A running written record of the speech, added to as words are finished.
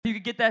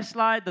get that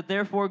slide, the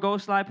Therefore Go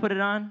slide, put it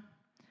on.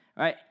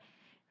 All right.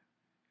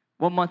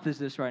 What month is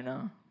this right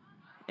now?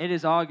 It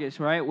is August,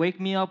 right? Wake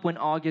me up when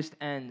August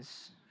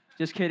ends.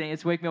 Just kidding.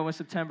 It's wake me up when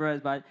September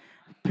ends, but I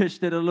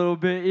pitched it a little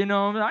bit. You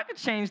know, I can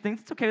change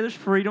things. It's okay. There's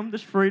freedom.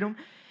 There's freedom.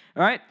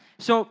 All right?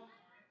 So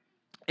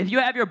if you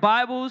have your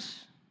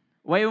Bibles,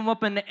 wave them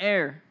up in the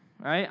air.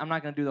 All right? I'm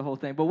not going to do the whole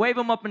thing, but wave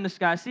them up in the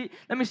sky.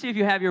 Let me see if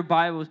you have your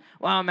Bibles.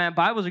 Wow, man,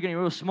 Bibles are getting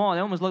real small. They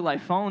almost look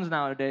like phones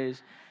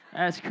nowadays.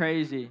 That's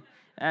crazy.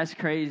 That's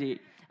crazy.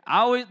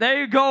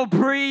 There you go,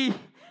 Bree.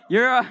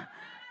 You're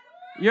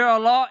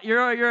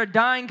a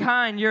dying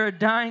kind. You're a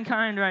dying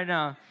kind right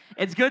now.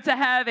 It's good to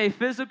have a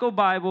physical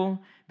Bible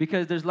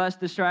because there's less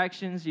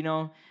distractions. You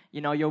know,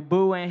 your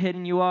boo ain't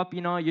hitting you up.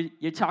 You know,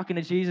 you're talking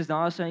to Jesus, and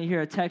all of a sudden you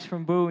hear a text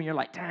from boo, and you're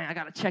like, dang, I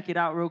gotta check it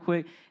out real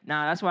quick.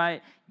 Nah, that's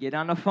why get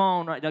on the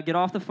phone, right? Get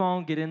off the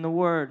phone, get in the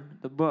Word,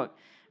 the book,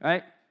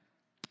 right?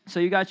 So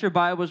you got your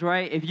Bibles,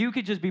 right? If you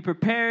could just be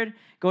prepared,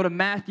 go to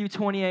Matthew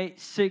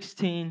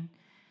 28:16,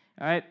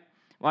 all right?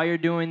 While you're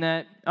doing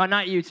that, oh,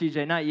 not you,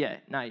 TJ, not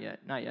yet,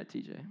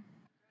 TJ.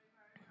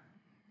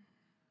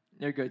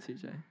 You're good,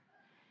 TJ.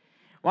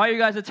 While you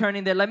guys are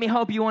turning there, let me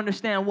help you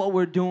understand what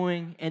we're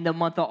doing in the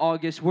month of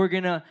August. We're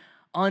going to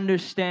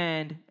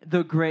understand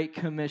the Great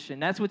Commission.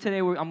 That's what today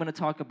I'm going to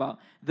talk about,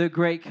 the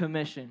Great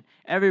Commission.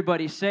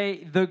 Everybody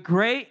say, the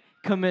Great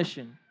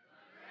Commission.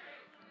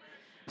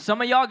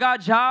 Some of y'all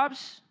got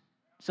jobs,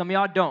 some of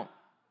y'all don't.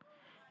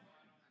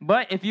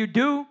 But if you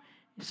do,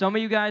 some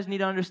of you guys need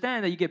to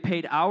understand that you get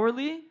paid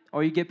hourly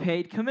or you get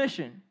paid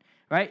commission,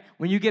 right?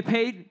 When you get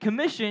paid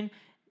commission,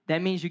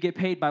 that means you get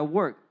paid by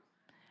work.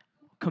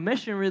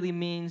 Commission really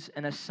means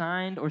an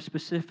assigned or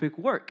specific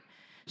work.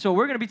 So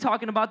we're going to be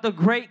talking about the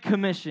Great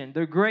Commission,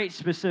 the great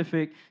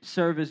specific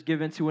service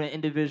given to an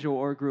individual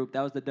or group.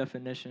 That was the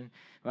definition,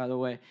 by the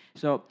way.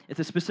 So it's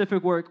a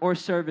specific work or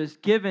service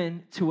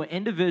given to an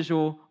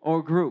individual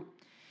or group.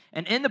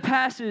 And in the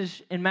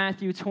passage in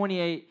Matthew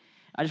 28,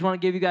 I just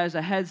want to give you guys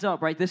a heads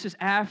up, right? This is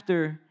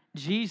after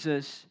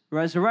Jesus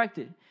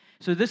resurrected.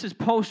 So this is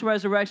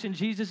post-resurrection.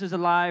 Jesus is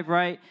alive,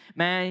 right?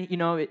 Man,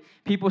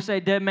 people say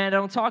dead man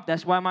don't talk.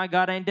 That's why my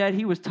God ain't dead.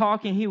 He was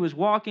talking, he was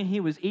walking, he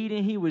was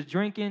eating, he was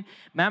drinking.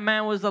 My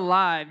man was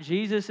alive.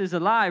 Jesus is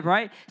alive,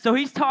 right? So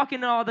he's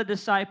talking to all the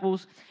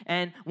disciples,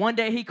 and one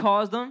day he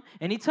calls them,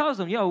 and he tells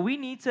them, yo, we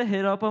need to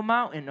hit up a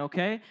mountain,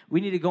 okay?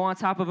 We need to go on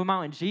top of a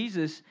mountain.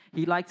 Jesus,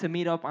 he liked to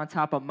meet up on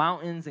top of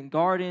mountains and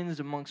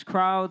gardens, amongst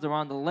crowds,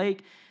 around the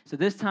lake. So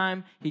this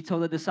time, he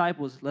told the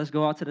disciples, let's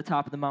go out to the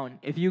top of the mountain.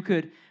 If you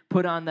could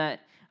put on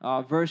that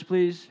verse,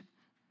 please.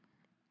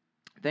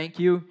 Thank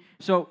you.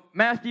 So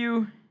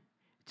Matthew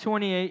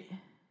 28,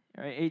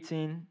 all right,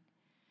 18.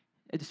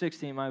 It's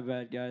 16, my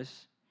bad,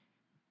 guys.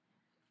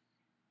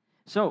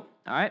 So,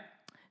 all right.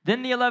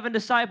 Then the 11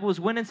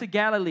 disciples went into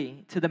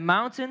Galilee, to the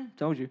mountain,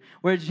 told you,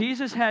 where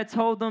Jesus had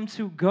told them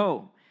to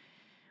go.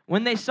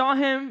 When they saw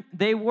him,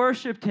 they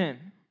worshiped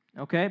him.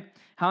 Okay?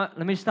 Let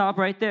me stop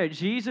right there.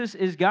 Jesus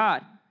is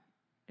God.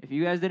 If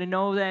you guys didn't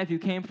know that, if you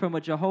came from a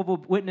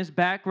Jehovah's Witness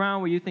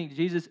background where you think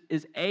Jesus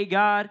is a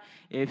God,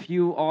 if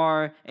you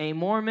are a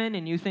Mormon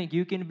and you think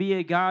you can be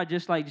a God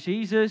just like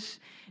Jesus,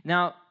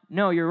 now,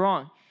 no, you're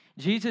wrong.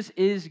 Jesus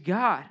is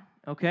God,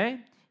 okay?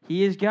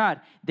 He is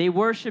God. They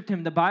worshiped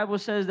him. The Bible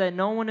says that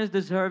no one is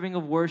deserving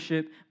of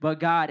worship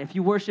but God. If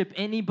you worship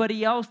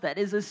anybody else, that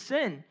is a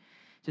sin.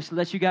 Just to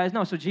let you guys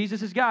know. So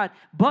Jesus is God,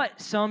 but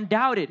some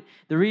doubted.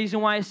 The reason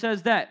why it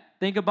says that,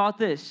 think about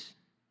this.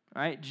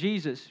 All right,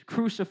 Jesus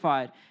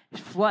crucified, his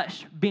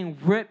flesh being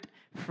ripped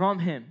from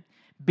him,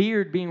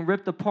 beard being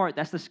ripped apart.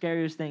 That's the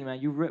scariest thing,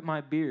 man. You rip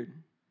my beard.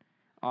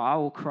 Oh, I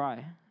will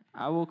cry.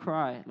 I will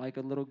cry like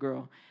a little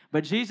girl.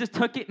 But Jesus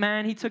took it,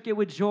 man. He took it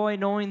with joy,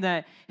 knowing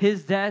that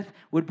his death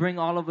would bring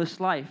all of us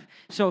life.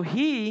 So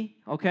he,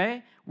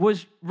 okay,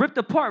 was ripped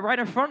apart right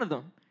in front of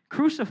them,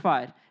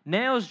 crucified,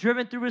 nails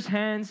driven through his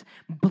hands,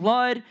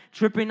 blood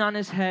dripping on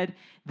his head.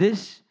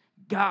 This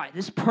guy,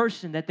 this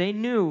person that they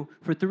knew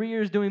for 3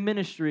 years doing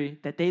ministry,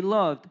 that they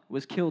loved,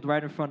 was killed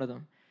right in front of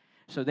them.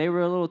 So they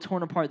were a little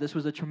torn apart. This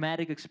was a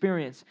traumatic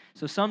experience.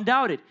 So some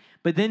doubted.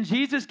 But then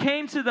Jesus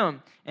came to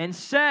them and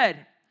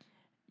said,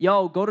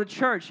 yo, go to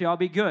church. Y'all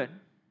be good.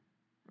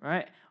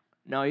 Right?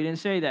 No, he didn't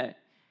say that.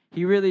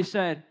 He really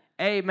said,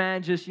 hey,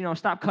 man, just,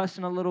 stop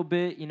cussing a little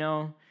bit.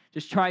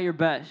 Just try your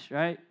best.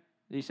 Right?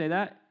 Did he say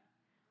that?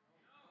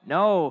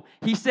 No.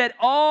 He said,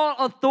 all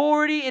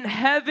authority in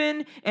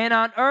heaven and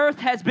on earth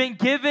has been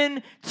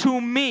given to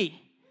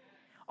me.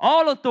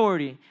 All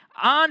authority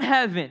in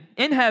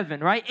heaven,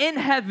 right? In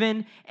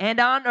heaven and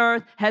on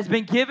earth has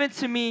been given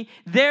to me.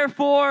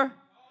 Therefore,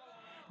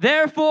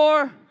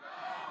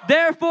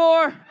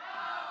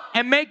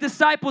 and make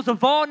disciples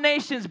of all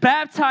nations,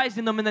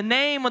 baptizing them in the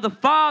name of the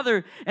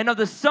Father and of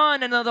the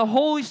Son and of the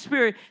Holy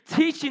Spirit,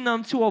 teaching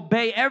them to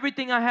obey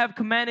everything I have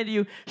commanded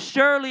you.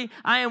 Surely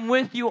I am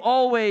with you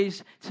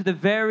always to the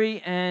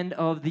very end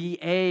of the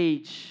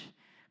age.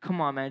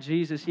 Come on, man.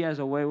 Jesus, he has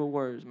a way with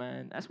words,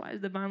 man. That's why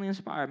he's divinely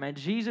inspired, man.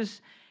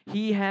 Jesus,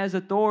 he has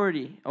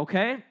authority,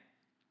 okay?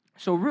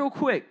 So real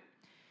quick,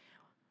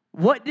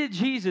 What did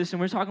Jesus,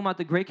 and we're talking about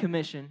the Great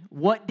Commission,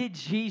 what did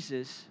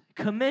Jesus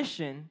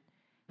commission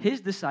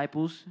his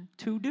disciples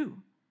to do?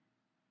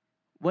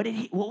 What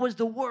was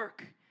the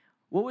work?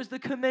 What was the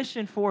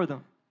commission for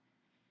them?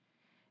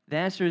 The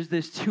answer is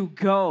this: to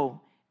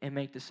go and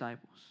make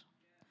disciples.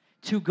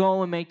 To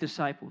go and make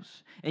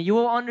disciples. And you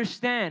will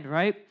understand,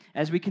 right,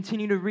 as we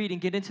continue to read and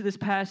get into this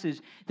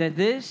passage, that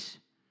this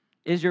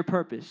is your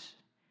purpose.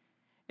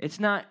 It's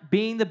not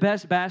being the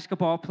best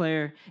basketball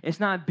player.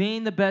 It's not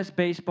being the best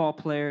baseball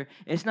player.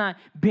 It's not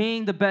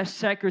being the best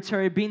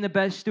secretary, being the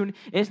best student.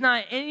 It's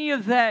not any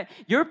of that.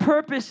 Your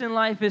purpose in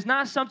life is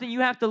not something you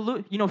have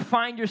to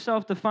find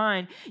yourself to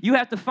find. You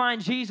have to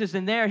find Jesus,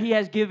 and there he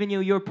has given you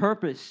your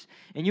purpose.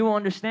 And you will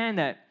understand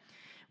that.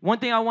 One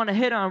thing I want to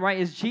hit on, right,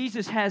 is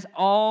Jesus has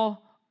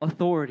all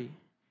authority.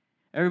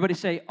 Everybody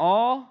say,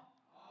 all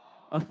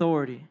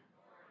authority.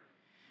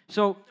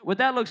 So what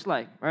that looks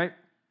like, right?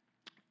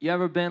 You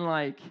ever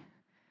been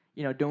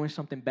doing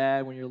something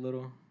bad when you're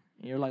little,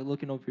 and you're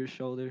looking over your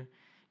shoulder?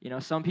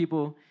 Some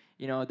people,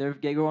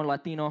 they grow in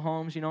Latino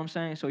homes, you know what I'm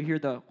saying? So you hear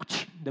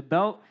the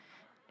belt.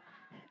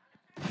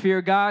 Fear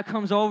of God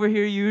comes over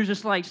here. You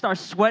just start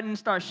sweating,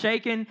 start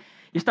shaking.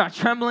 You start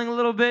trembling a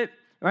little bit,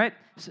 right?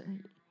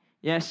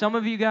 Yeah, some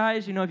of you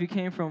guys, if you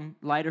came from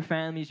lighter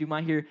families, you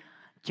might hear,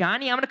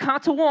 Johnny, I'm going to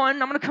count to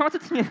 1. I'm going to count to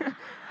 2.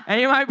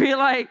 And you might be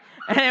like,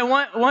 and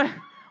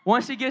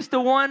once he gets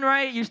to 1,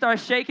 right, you start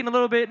shaking a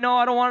little bit. No,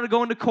 I don't want to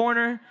go in the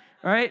corner,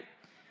 right?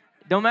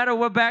 No matter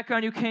what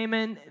background you came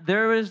in,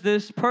 there was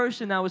this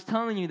person that was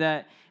telling you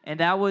that, and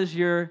that was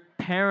your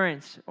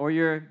parents or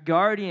your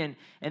guardian,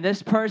 and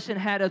this person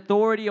had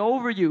authority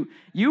over you.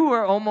 You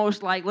were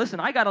almost like, listen,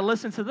 I got to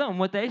listen to them,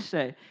 what they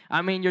say.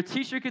 I mean, your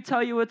teacher could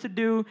tell you what to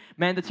do.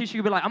 Man, the teacher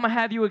could be like, I'm going to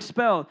have you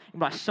expelled.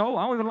 You're like, so?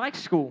 I don't even like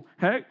school.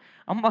 Heck,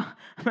 I'm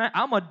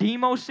a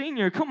demo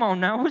senior. Come on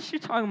now. What you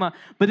talking about?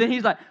 But then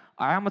he's like,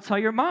 all right, I'm going to tell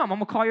your mom. I'm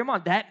going to call your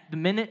mom. The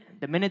minute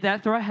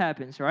that threat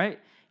happens, right,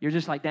 you're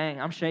just like,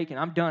 dang, I'm shaking.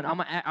 I'm done.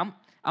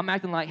 I'm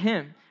acting like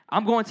him.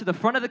 I'm going to the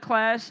front of the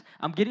class.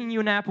 I'm getting you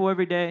an apple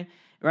every day,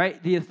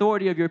 right? The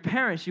authority of your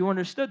parents, you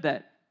understood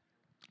that.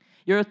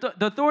 The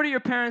authority your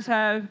parents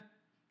have,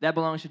 that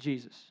belongs to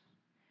Jesus.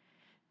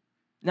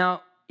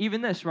 Now,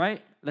 even this,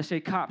 right? Let's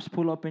say cops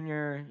pull up in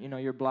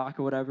your block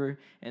or whatever,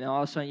 and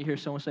all of a sudden you hear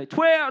someone say,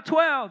 12,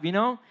 12,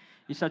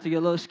 You start to get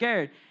a little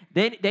scared.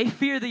 They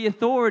fear the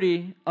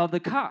authority of the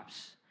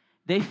cops.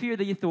 They fear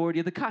the authority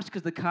of the cops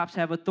because the cops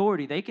have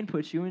authority. They can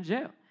put you in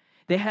jail.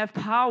 They have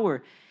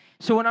power.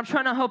 So what I'm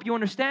trying to help you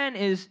understand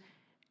is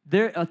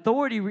their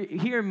authority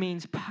here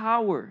means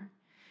power.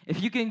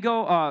 If you can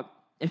go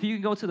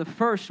to the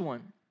first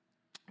one,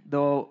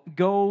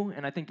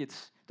 and I think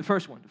it's the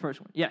first one.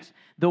 Yes,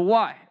 the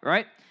why,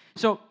 right?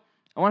 So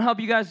I want to help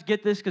you guys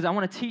get this because I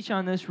want to teach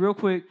on this real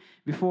quick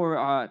before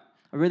I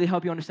really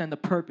help you understand the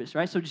purpose,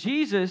 right? So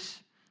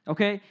Jesus,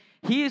 okay,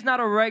 he is not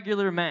a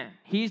regular man.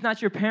 He's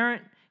not your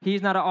parent.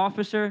 He's not an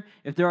officer.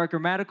 If there are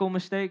grammatical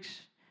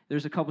mistakes,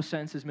 there's a couple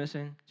sentences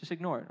missing, just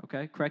ignore it,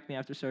 okay? Correct me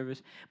after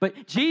service.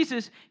 But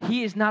Jesus,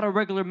 he is not a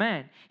regular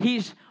man.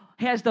 He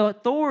has the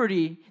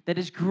authority that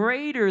is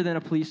greater than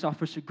a police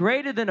officer,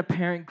 greater than a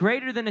parent,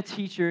 greater than a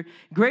teacher,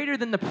 greater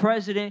than the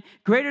president,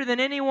 greater than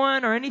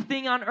anyone or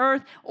anything on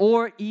earth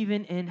or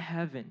even in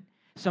heaven.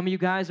 Some of you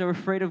guys are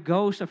afraid of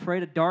ghosts,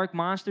 afraid of dark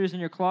monsters in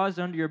your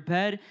closet under your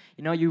bed.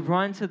 You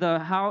run to the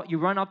house, you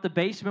run up the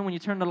basement when you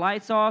turn the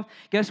lights off.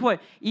 Guess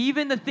what?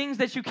 Even the things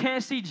that you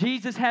can't see,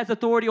 Jesus has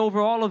authority over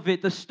all of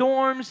it. The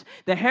storms,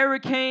 the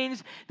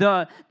hurricanes,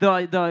 the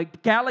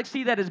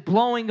galaxy that is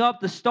blowing up,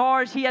 the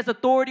stars. He has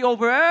authority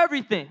over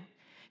everything.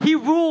 He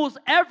rules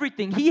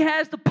everything. He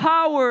has the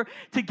power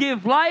to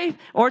give life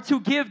or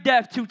to give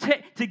death,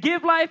 to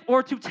give life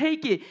or to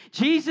take it.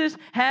 Jesus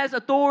has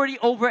authority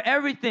over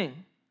everything.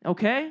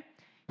 Okay?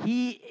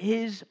 He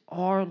is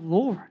our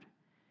Lord,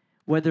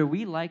 whether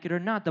we like it or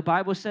not. The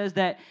Bible says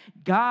that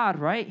God,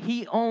 right?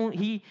 He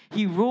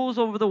rules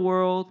over the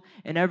world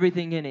and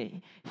everything in it.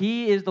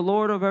 He is the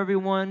Lord of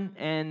everyone,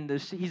 and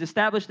he's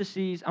established the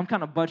seas. I'm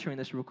kind of butchering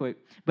this real quick.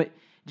 But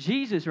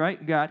Jesus,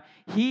 right, God,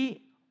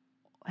 he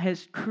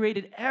has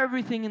created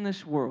everything in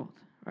this world,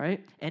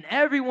 right? And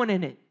everyone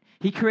in it.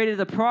 He created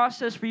the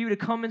process for you to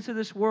come into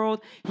this world.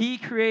 He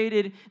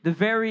created the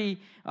very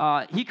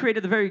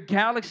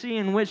galaxy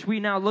in which we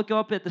now look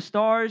up at the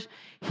stars.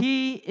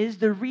 He is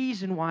the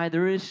reason why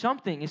there is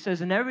something. It says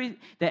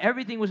that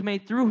everything was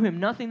made through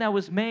him. Nothing that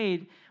was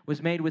made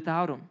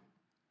without him.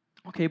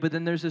 Okay, but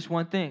then there's this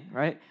one thing,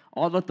 right?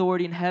 All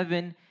authority in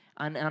heaven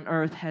and on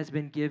earth has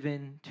been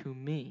given to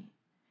me.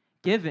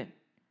 Given.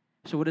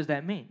 So what does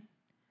that mean?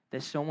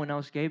 That someone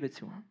else gave it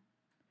to him.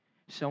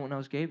 Someone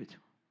else gave it to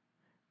him.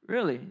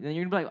 Really? Then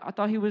you're going to be like, I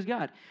thought he was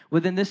God.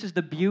 Well, then this is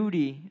the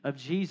beauty of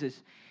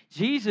Jesus.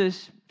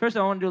 Jesus, first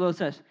I want to do a little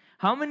test.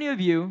 How many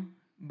of you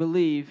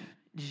believe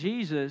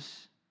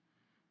Jesus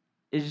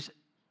is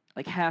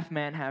like half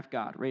man, half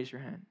God? Raise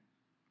your hand.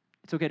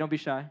 It's okay, don't be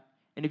shy.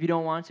 And if you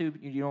don't want to,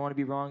 you don't want to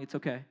be wrong, it's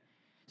okay.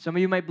 Some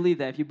of you might believe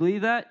that. If you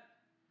believe that,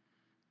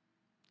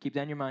 keep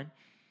that in your mind.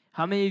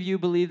 How many of you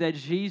believe that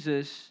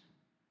Jesus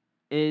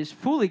is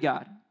fully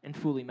God and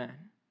fully man.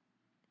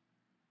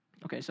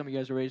 Okay, some of you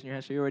guys are raising your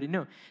hands, so you already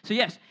knew. So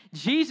yes,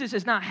 Jesus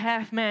is not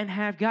half man,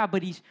 half God,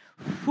 but he's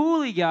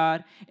fully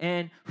God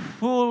and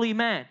fully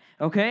man,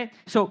 okay?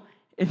 So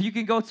if you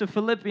can go to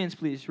Philippians,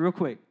 please, real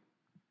quick.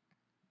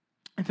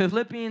 In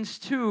Philippians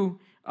 2,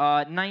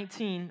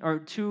 19, or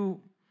 2,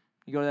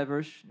 you go to that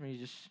verse, let me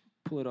just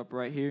pull it up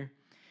right here.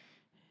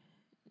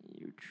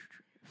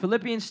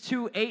 Philippians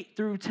 2, 8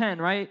 through 10,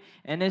 right?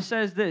 And it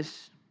says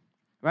this,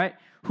 right?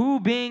 Who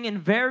being in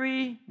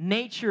very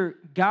nature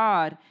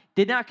God,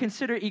 did not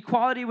consider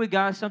equality with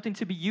God something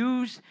to be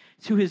used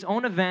to his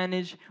own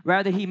advantage.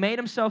 Rather, he made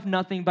himself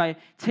nothing by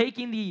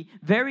taking the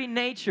very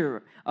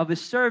nature of a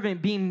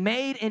servant, being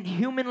made in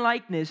human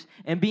likeness,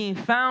 and being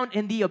found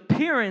in the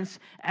appearance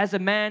as a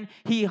man.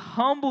 He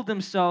humbled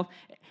himself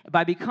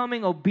by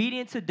becoming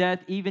obedient to death,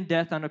 even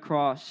death on the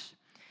cross.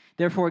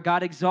 Therefore,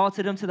 God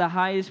exalted him to the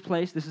highest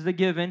place, this is a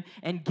given,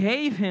 and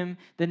gave him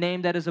the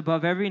name that is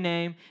above every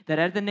name, that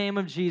at the name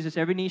of Jesus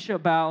every knee shall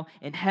bow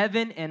in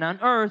heaven and on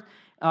earth,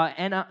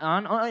 and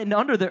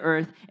under the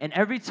earth, and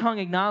every tongue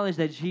acknowledge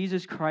that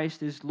Jesus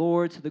Christ is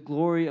Lord, to the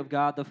glory of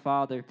God the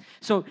Father.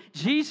 So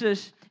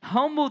Jesus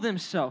humbled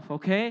himself,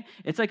 okay?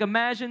 It's like,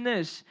 imagine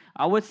this.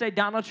 I would say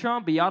Donald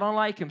Trump, but y'all don't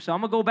like him. So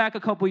I'm going to go back a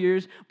couple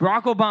years.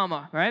 Barack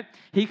Obama, right?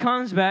 He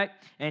comes back,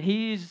 and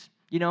he's,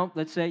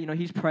 let's say,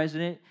 he's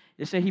president.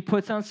 They say he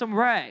puts on some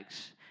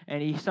rags,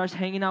 and he starts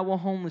hanging out with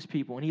homeless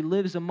people, and he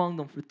lives among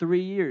them for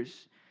 3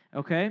 years.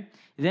 Okay?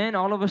 Then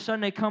all of a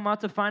sudden they come out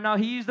to find out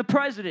he's the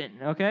president.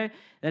 Okay?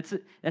 That's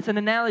an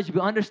analogy,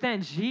 but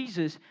understand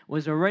Jesus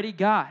was already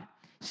God.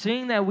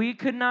 Seeing that we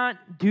could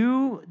not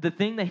do the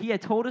thing that he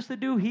had told us to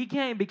do, he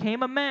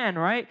became a man,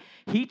 right?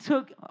 He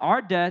took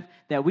our death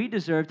that we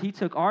deserved. He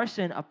took our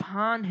sin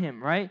upon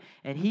him, right?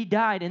 And he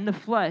died in the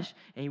flesh,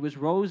 and he was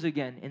raised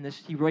again in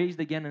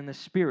the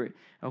spirit,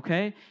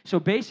 okay? So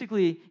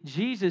basically,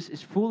 Jesus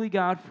is fully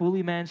God,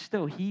 fully man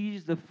still.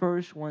 He's the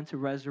first one to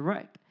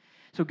resurrect.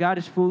 So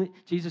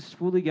Jesus is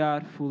fully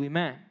God, fully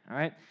man, all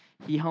right?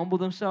 He humbled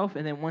himself,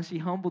 and then once he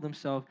humbled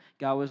himself,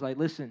 God was like,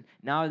 listen,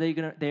 now they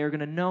are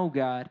gonna know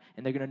God,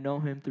 and they're going to know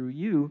him through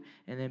you,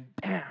 and then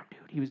bam, dude,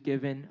 he was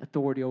given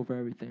authority over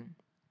everything,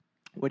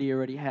 what he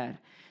already had.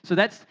 So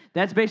that's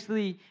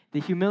basically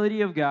the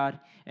humility of God,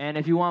 and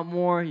if you want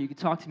more, you can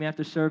talk to me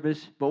after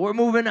service, but we're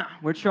moving on.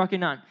 We're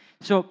trucking on.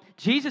 So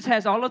Jesus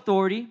has all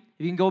authority.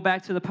 If you can go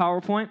back to the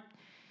PowerPoint,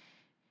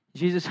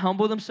 Jesus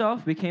humbled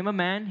himself, became a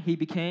man.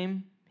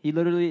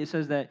 It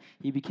says that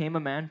he became a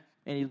man,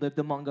 and he lived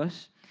among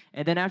us.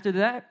 And then after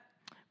that,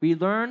 we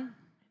learn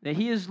that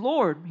he is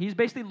Lord. He's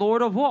basically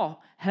Lord of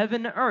all,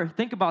 heaven and earth.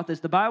 Think about this.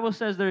 The Bible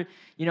says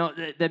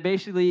that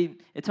basically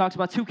it talks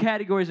about two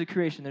categories of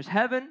creation. There's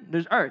heaven,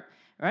 there's earth,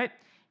 right?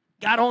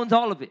 God owns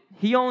all of it.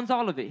 He owns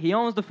all of it. He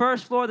owns the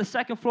first floor, the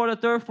second floor, the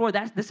third floor.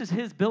 This is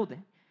his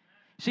building.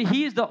 See,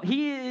 he is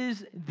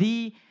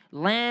the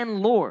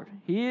landlord.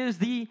 He is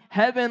the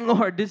heaven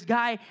Lord. This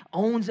guy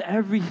owns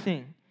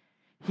everything.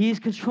 He has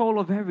control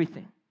of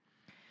everything.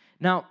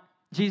 Now,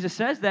 Jesus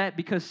says that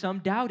because some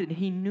doubted.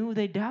 He knew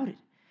they doubted.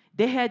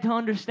 They had to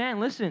understand,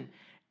 listen,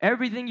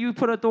 everything you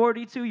put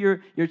authority to,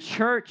 your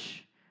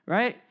church,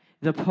 right?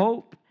 The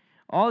Pope,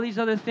 all these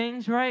other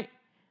things, right?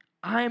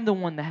 I am the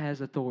one that has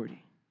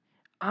authority.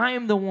 I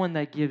am the one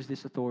that gives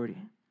this authority.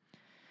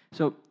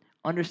 So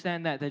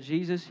understand that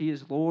Jesus, he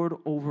is Lord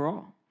over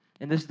all.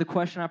 And this is the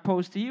question I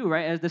pose to you,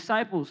 right? As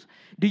disciples,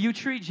 do you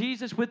treat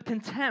Jesus with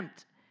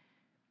contempt?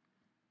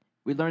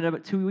 We learned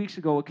about 2 weeks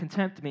ago what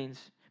contempt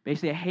means.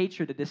 Basically a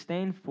hatred, a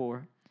disdain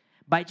for,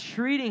 by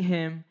treating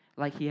him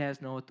like he has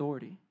no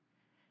authority.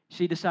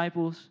 See,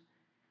 disciples,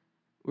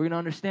 we're going to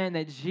understand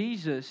that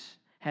Jesus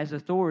has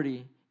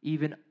authority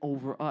even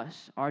over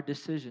us, our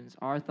decisions,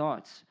 our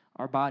thoughts,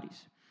 our bodies.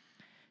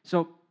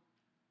 So,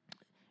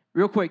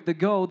 real quick, the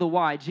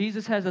why.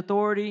 Jesus has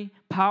authority,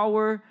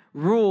 power,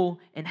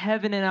 rule in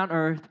heaven and on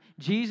earth.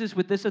 Jesus,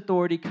 with this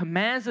authority,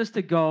 commands us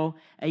to go.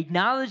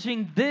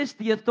 Acknowledging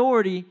the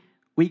authority,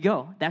 we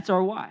go. That's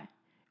our why.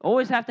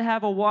 Always have to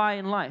have a why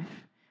in life.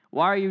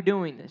 Why are you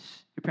doing this?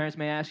 Your parents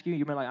may ask you.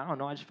 You may be like, I don't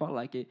know, I just felt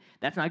like it.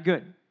 That's not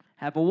good.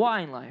 Have a why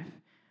in life.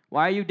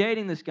 Why are you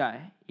dating this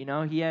guy? He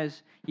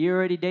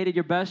already dated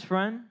your best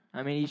friend.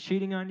 I mean, he's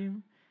cheating on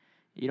you.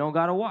 You don't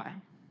got a why.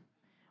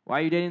 Why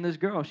are you dating this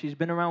girl? She's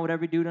been around with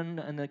every dude in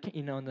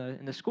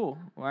the school.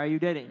 Why are you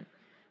dating?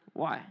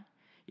 Why?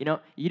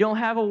 You don't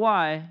have a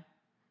why.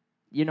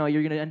 You're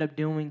going to end up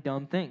doing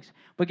dumb things.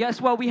 But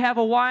guess what? We have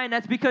a why, and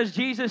that's because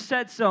Jesus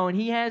said so, and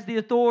he has the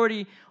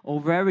authority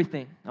over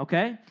everything,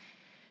 okay?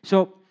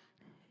 So,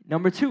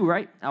 number 2,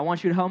 right? I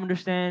want you to help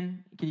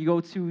understand. Can you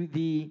go to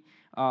the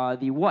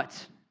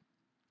what?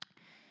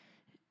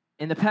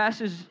 In the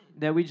passage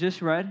that we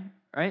just read,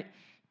 right?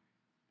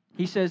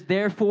 He says,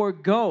 therefore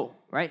go,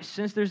 right?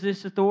 Since there's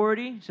this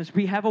authority, since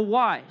we have a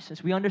why,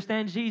 since we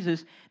understand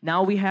Jesus,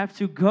 now we have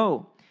to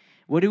go.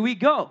 Where do we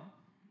go?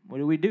 What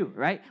do we do,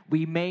 right?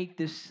 We make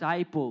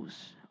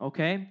disciples,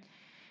 okay?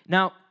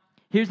 Now,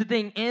 Here's the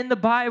thing, in the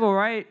Bible,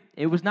 right,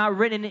 it was not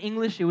written in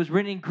English, it was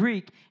written in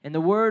Greek, and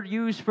the word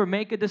used for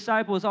make a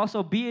disciple is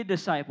also be a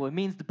disciple. It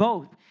means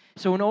both.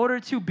 So in order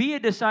to be a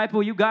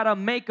disciple, you got to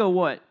make a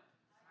what?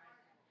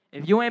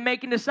 If you ain't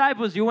making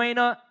disciples, you ain't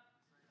a...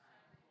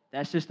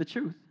 That's just the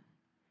truth.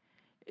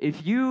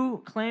 If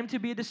you claim to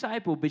be a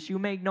disciple, but you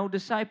make no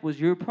disciples,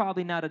 you're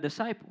probably not a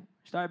disciple.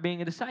 Start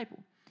being a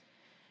disciple.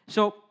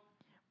 So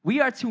we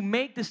are to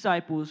make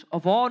disciples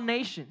of all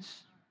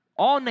nations,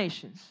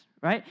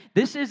 right?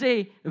 This is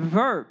a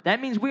verb. That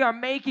means we are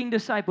making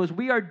disciples.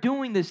 We are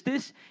doing this.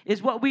 This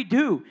is what we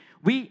do.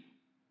 We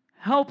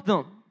help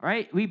them,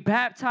 right? We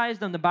baptize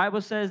them. The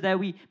Bible says that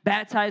we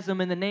baptize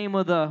them in the name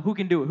of the, who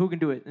can do it? Who can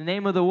do it? In the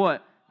name of the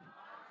what?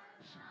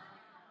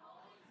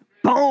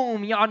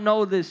 Boom! Y'all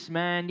know this,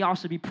 man. Y'all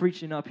should be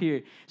preaching up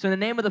here. So in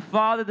the name of the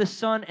Father, the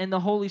Son, and the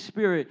Holy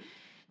Spirit.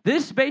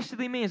 This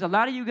basically means a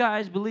lot of you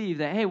guys believe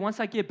that, hey, once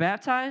I get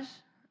baptized,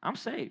 I'm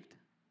saved.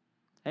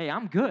 Hey,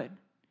 I'm good.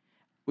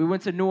 We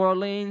went to New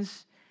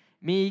Orleans,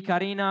 me,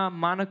 Karina,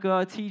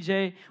 Monica,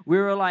 TJ. We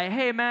were like,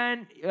 hey,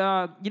 man,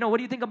 what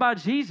do you think about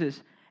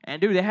Jesus? And,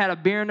 dude, they had a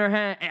beer in their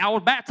hand. Hey, I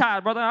was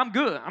baptized, brother. I'm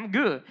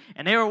good.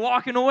 And they were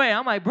walking away.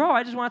 I'm like, bro,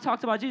 I just want to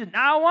talk about Jesus.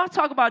 Now, I want to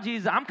talk about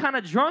Jesus. I'm kind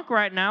of drunk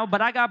right now,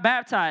 but I got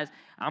baptized.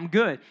 I'm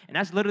good. And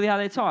that's literally how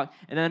they talk.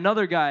 And then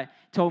another guy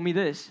told me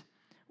this.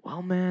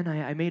 Well, man,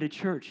 I made a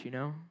church,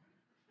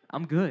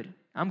 I'm good.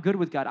 I'm good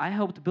with God. I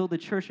helped build a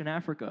church in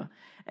Africa.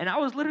 And I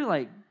was literally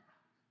like,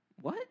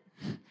 what?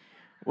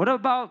 What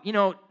about,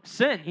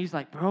 sin? He's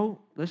like, bro,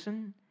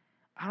 listen,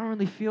 I don't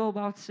really feel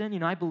about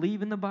sin. I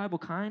believe in the Bible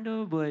kind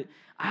of, but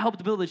I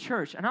helped build a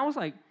church. And I was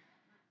like,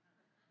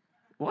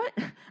 what?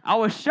 I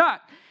was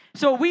shocked.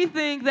 So we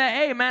think that,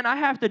 hey, man, I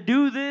have to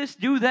do this,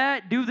 do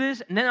that, do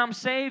this, and then I'm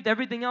saved.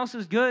 Everything else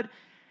is good.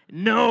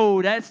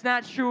 No, that's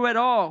not true at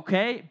all,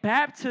 okay?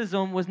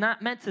 Baptism was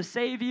not meant to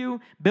save you.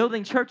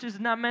 Building churches is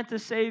not meant to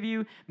save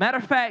you. Matter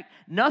of fact,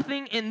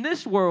 nothing in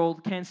this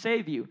world can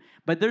save you.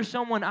 But there's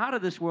someone out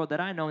of this world that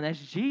I know, and that's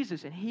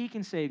Jesus, and he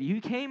can save you.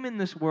 He came in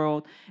this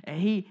world, and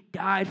he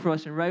died for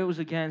us and rose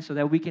again so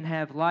that we can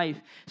have life.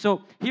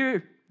 So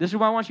here, this is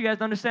what I want you guys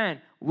to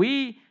understand.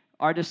 We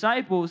are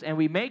disciples, and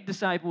we make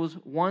disciples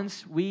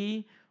once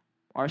we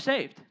are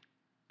saved.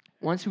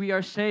 Once we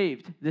are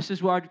saved, this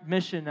is our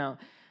mission now.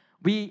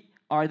 We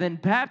are then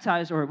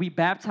baptized, or we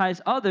baptize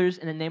others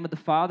in the name of the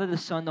Father, the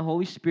Son, the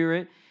Holy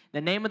Spirit.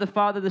 The name of the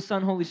Father, the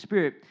Son, Holy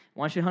Spirit. I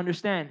want you to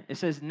understand. It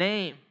says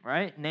name,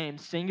 right? Name,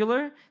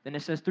 singular. Then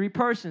it says three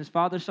persons,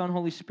 Father, Son,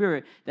 Holy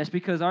Spirit. That's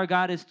because our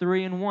God is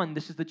 3 in 1.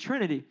 This is the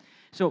Trinity.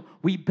 So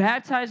we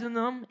baptize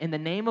them in the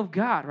name of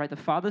God, right? The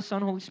Father,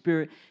 Son, Holy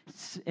Spirit.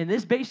 And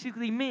this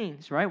basically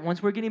means, right,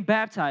 once we're getting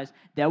baptized,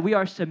 that we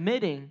are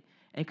submitting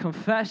and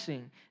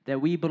confessing that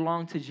we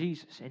belong to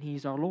Jesus and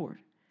he's our Lord.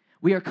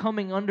 We are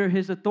coming under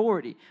his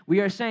authority. We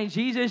are saying,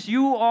 Jesus,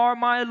 you are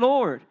my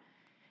Lord.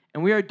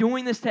 And we are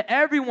doing this to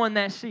everyone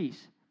that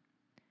sees.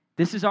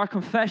 This is our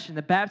confession.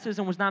 The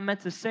baptism was not meant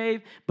to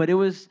save, but it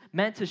was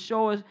meant to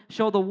show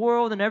the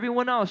world and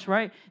everyone else,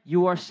 right?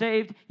 You are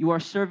saved. You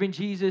are serving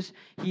Jesus.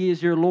 He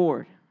is your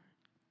Lord.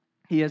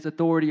 He has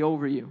authority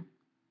over you.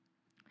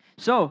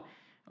 So,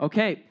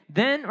 okay,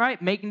 then, right,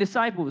 making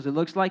disciples. It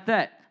looks like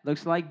that.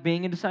 Looks like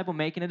being a disciple,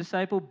 making a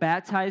disciple,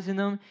 baptizing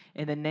them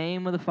in the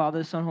name of the Father,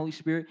 the Son, Holy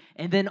Spirit,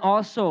 and then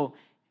also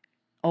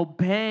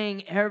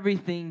obeying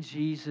everything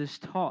Jesus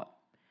taught.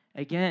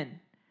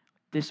 Again,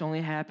 this only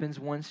happens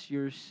once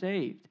you're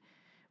saved.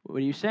 What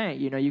are you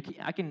saying?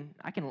 I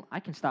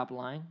can stop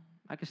lying.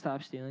 I can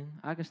stop stealing.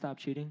 I can stop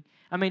cheating.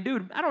 I mean,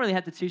 dude, I don't really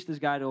have to teach this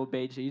guy to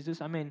obey Jesus.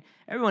 I mean,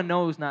 everyone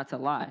knows not to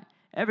lie.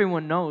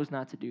 Everyone knows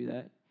not to do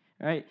that,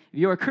 right? If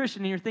you're a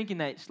Christian and you're thinking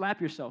that, slap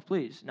yourself,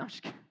 please. No, I'm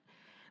just kidding.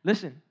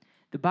 Listen,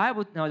 the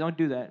Bible, no, don't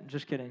do that. I'm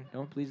just kidding.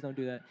 Please don't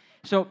do that.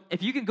 So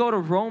if you can go to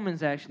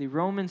Romans, actually,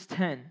 Romans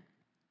 10.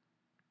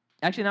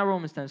 Actually, not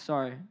Romans 10,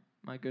 sorry,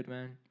 my good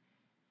man.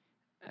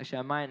 Actually,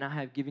 I might not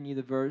have given you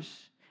the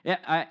verse.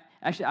 Yeah,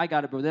 I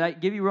got it, bro. Did I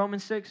give you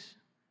Romans 6?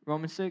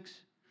 Romans 6?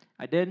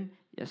 I did?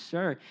 Yes,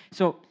 sir.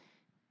 So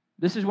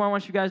this is what I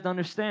want you guys to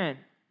understand,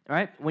 all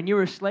right? When you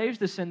were slaves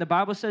to sin, the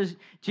Bible says,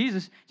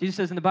 Jesus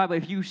says in the Bible,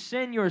 if you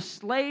sin, you're a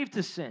slave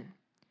to sin.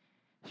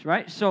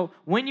 Right? So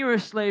when you were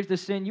slaves to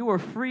sin, you were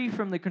free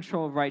from the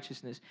control of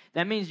righteousness.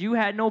 That means you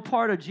had no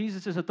part of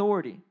Jesus'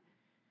 authority.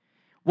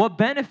 What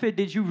benefit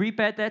did you reap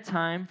at that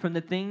time from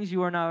the things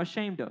you are now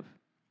ashamed of?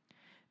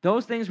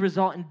 Those things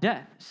result in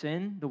death.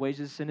 Sin, the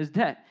wages of sin is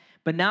death.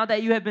 But now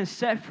that you have been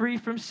set free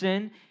from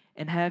sin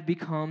and have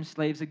become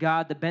slaves of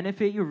God, the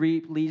benefit you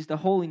reap leads to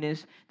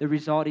holiness. The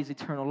result is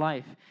eternal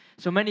life.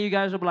 So many of you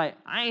guys will be like,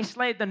 I ain't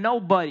slave to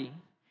nobody.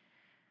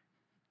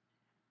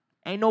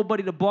 Ain't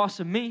nobody the boss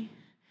of me.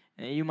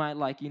 And you might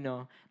like a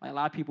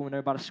lot of people when they're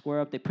about to square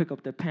up, they pick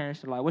up their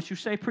pants. They're like, what you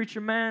say, preacher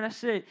man?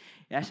 That's it.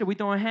 I said we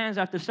throwing hands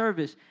after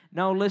service.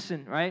 No,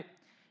 listen, right?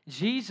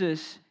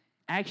 Jesus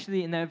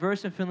actually, in that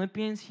verse in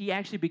Philippians, he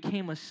actually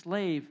became a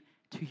slave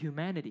to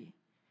humanity.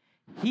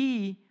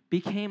 He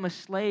became a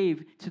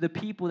slave to the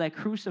people that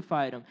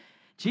crucified him.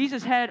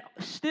 Jesus had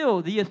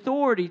still the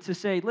authority to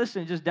say,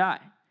 listen, just die.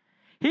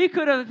 He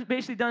could have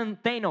basically done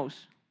Thanos.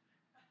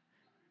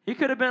 He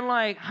could have been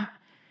like,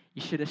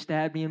 you should have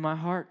stabbed me in my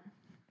heart.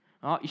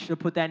 Oh, you should have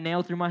put that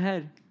nail through my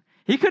head.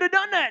 He could have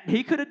done that.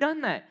 He could have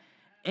done that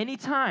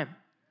anytime.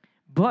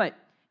 But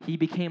he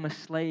became a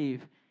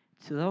slave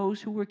to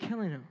those who were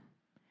killing him.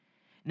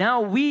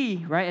 Now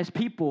we, right, as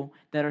people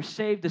that are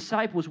saved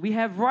disciples, we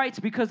have rights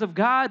because of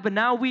God, but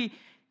now we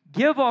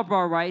give up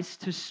our rights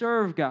to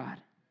serve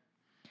God.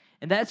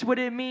 And that's what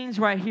it means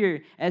right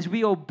here, as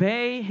we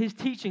obey his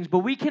teachings. But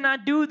we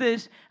cannot do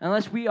this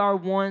unless we are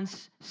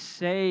once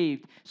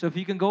saved. So if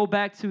you can go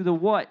back to the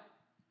what?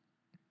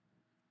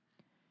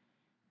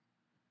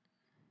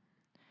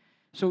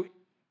 So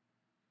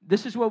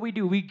this is what we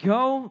do. We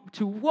go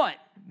to what?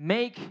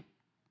 Make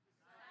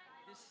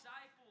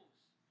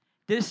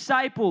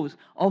disciples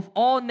of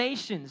all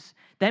nations.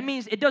 That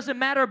means it doesn't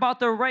matter about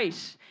their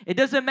race. It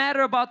doesn't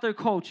matter about their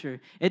culture.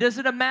 It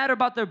doesn't matter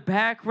about their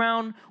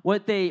background,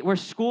 where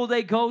school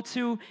they go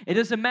to. It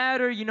doesn't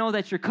matter,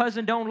 that your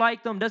cousin don't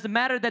like them. It doesn't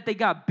matter that they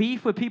got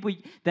beef with people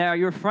that are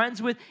your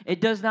friends with.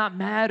 It does not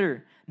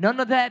matter. None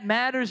of that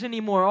matters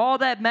anymore. All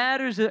that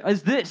matters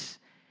is this,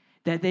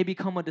 that they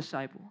become a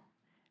disciple.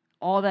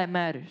 All that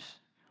matters.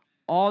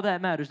 All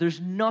that matters.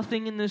 There's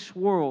nothing in this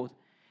world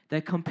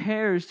that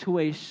compares to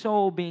a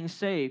soul being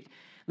saved.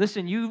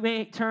 Listen, you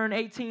may turn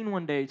 18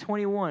 one day,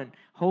 21.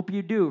 Hope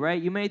you do, right?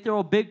 You may throw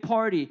a big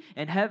party.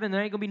 In heaven,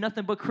 there ain't going to be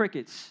nothing but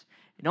crickets.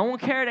 No one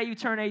cared that you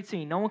turn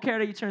 18. No one cared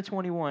that you turn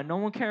 21. No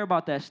one care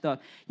about that stuff.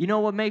 You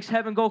know what makes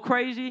heaven go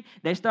crazy?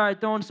 They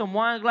start throwing some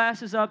wine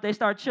glasses up. They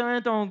start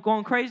chilling,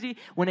 going crazy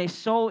when a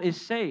soul is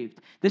saved.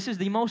 This is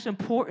the most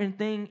important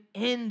thing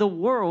in the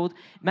world.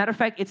 Matter of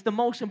fact, it's the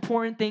most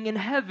important thing in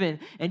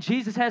heaven. And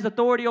Jesus has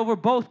authority over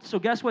both. So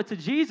guess what? To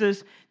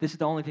Jesus, this is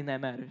the only thing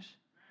that matters.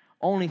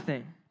 Only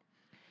thing.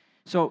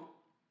 So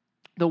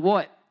the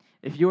what?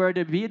 If you are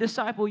to be a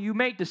disciple, you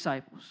make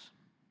disciples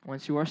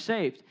once you are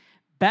saved.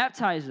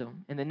 Baptize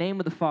them in the name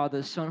of the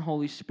Father, Son,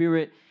 Holy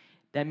Spirit.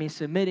 That means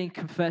submitting,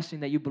 confessing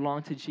that you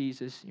belong to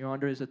Jesus. You're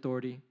under his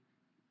authority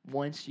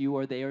once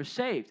they are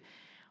saved.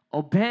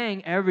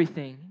 Obeying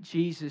everything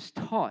Jesus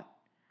taught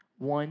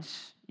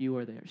once you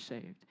are there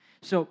saved.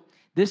 So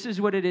this is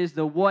what it is,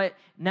 the what.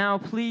 Now,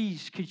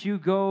 please, could you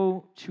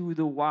go to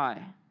the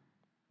why?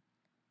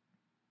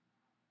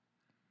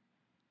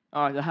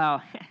 Oh, the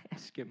how. I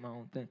skipped my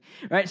own thing.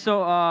 Right,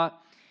 so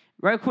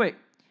right quick,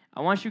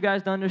 I want you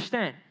guys to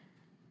understand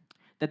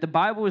that the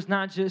Bible is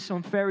not just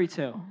some fairy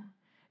tale.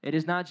 It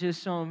is not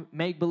just some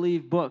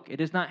make-believe book.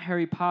 It is not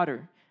Harry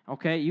Potter,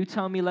 okay? You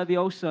tell me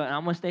Leviosa, and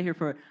I'm going to stay here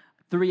for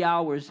 3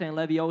 hours saying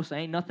Leviosa.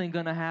 Ain't nothing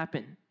going to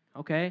happen,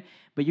 okay?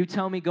 But you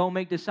tell me go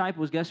make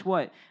disciples, guess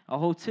what? A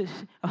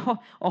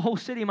whole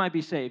city might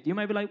be saved. You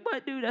might be like,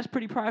 what, dude? That's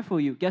pretty prideful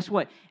of you. Guess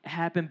what? It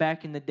happened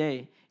back in the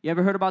day. You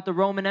ever heard about the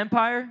Roman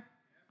Empire?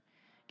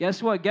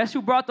 Guess what? Guess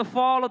who brought the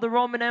fall of the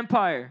Roman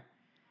Empire?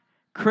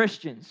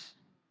 Christians.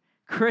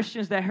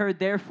 Christians that heard,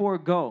 therefore,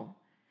 go.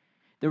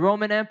 The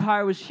Roman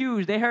Empire was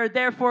huge. They heard,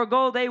 therefore,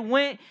 go. They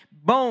went,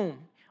 boom.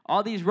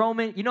 All these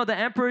Roman, the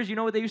emperors, you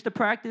know what they used to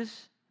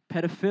practice?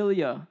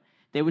 Pedophilia.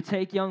 They would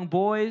take young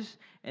boys,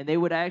 and they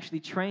would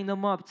actually train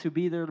them up to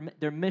be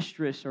their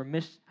mistress, or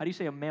how do you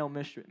say a male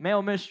mistress?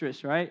 Male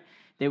mistress, right?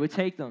 They would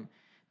take them.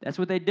 That's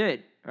what they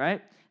did,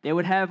 right? They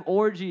would have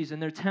orgies in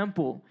their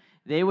temple.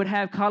 They would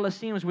have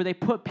coliseums where they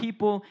put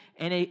people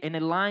in a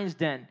lion's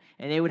den,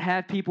 and they would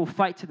have people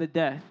fight to the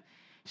death.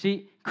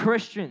 See,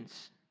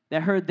 Christians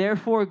that heard,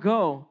 therefore,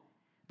 go,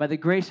 by the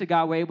grace of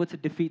God, were able to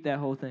defeat that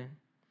whole thing.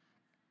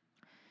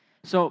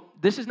 So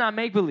this is not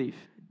make-believe.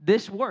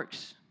 This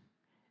works.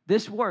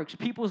 This works.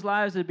 People's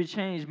lives have been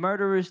changed.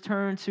 Murderers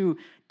turn to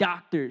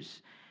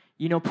doctors.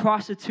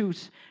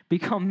 Prostitutes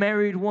become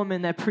married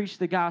women that preach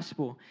the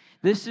gospel.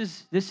 This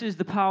is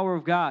the power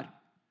of God.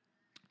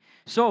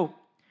 So,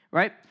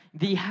 right,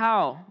 the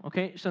how,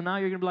 okay? So now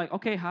you're going to be like,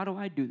 okay, how do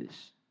I do this?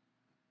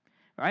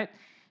 Right?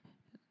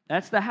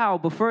 That's the how,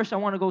 but first I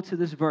want to go to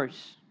this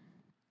verse.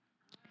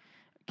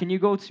 Can you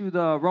go to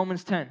the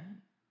Romans 10?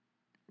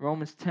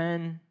 Romans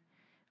 10,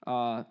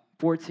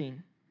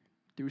 14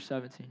 through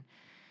 17.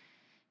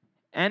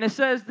 And it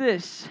says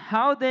this,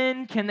 how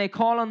then can they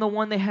call on the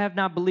one they have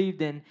not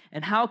believed in?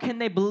 And how can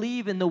they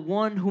believe in the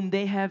one whom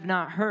they have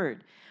not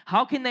heard?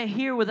 How can they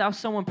hear without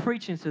someone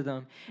preaching to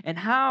them? And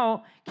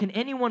how can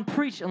anyone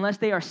preach unless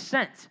they are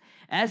sent?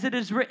 As it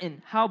is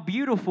written, how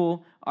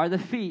beautiful are the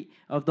feet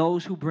of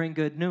those who bring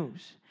good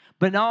news.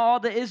 But not all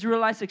the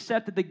Israelites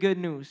accepted the good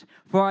news.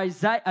 For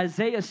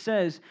Isaiah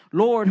says,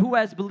 Lord, who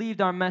has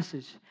believed our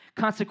message?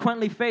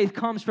 Consequently, faith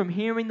comes from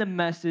hearing the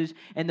message,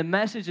 and the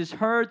message is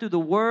heard through the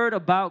word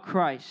about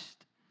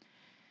Christ.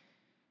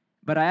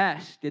 But I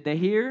asked, did they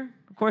hear?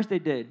 Of course they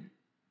did.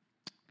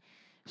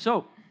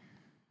 So,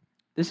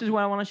 this is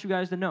what I want you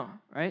guys to know,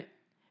 right?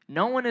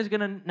 No one is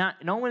gonna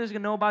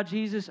know about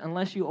Jesus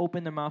unless you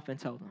open their mouth and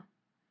tell them.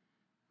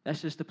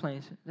 That's just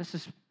plain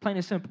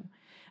and simple.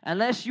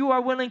 Unless you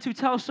are willing to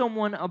tell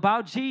someone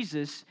about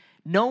Jesus,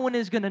 no one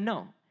is going to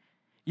know.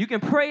 You can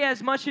pray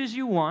as much as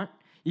you want.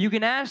 You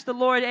can ask the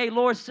Lord, hey,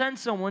 Lord, send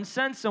someone,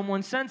 send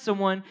someone, send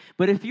someone.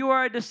 But if you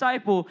are a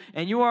disciple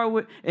and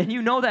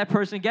you know that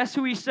person, guess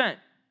who he sent?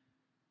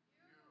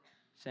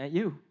 Sent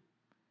you.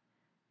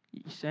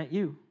 He sent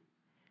you.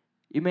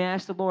 You may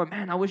ask the Lord,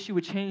 man, I wish you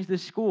would change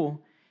this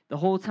school. The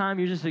whole time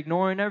you're just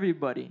ignoring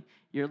everybody.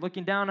 You're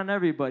looking down on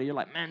everybody. You're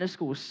like, man, this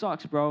school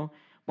sucks, bro.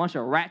 Bunch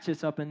of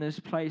ratchets up in this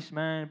place,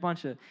 man.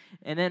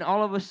 And then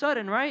all of a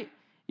sudden, right?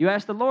 You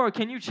ask the Lord,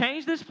 can you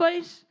change this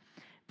place?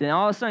 Then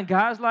all of a sudden,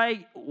 God's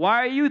like, why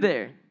are you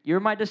there?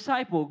 You're my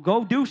disciple.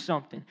 Go do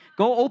something.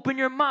 Go open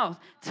your mouth.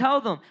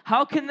 Tell them.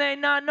 How can they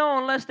not know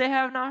unless they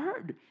have not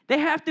heard? They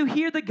have to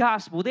hear the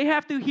gospel. They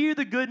have to hear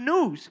the good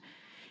news.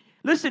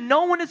 Listen,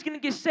 no one is going to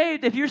get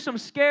saved if you're some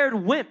scared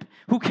wimp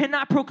who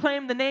cannot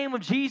proclaim the name of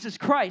Jesus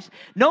Christ.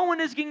 No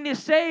one is going to get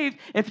saved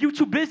if you're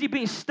too busy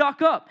being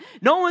stuck up.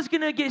 No one's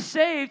going to get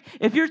saved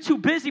if you're too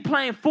busy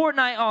playing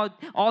Fortnite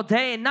all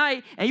day and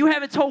night and you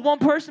haven't told one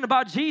person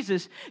about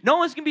Jesus. No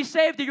one's going to be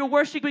saved if you're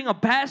worshiping a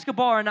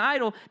basketball or an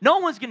idol. No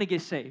one's going to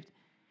get saved.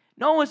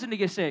 No one's going to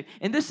get saved.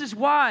 And this is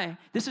why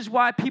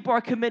people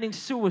are committing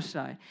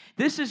suicide.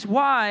 This is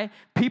why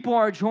people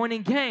are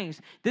joining gangs.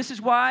 This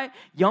is why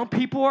young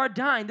people are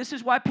dying. This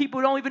is why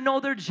people don't even know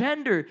their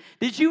gender.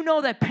 Did you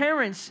know that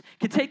parents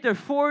can take their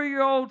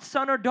 4-year-old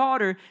son or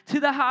daughter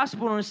to the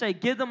hospital and say,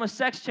 give them a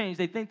sex change.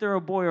 They think they're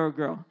a boy or a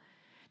girl.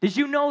 Did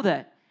you know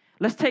that?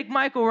 Let's take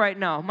Michael right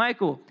now.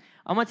 Michael,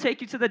 I'm going to take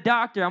you to the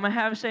doctor. I'm going to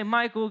have him say,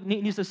 Michael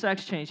needs a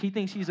sex change. He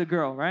thinks he's a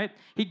girl, right?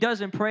 He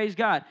doesn't, praise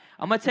God.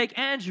 I'm going to take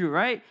Andrew,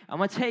 right? I'm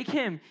going to take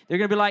him. They're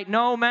going to be like,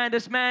 no, man,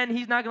 this man,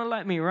 he's not going to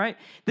let me, right?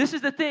 This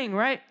is the thing,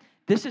 right?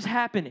 This is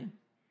happening.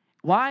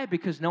 Why?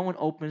 Because no one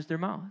opens their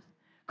mouth.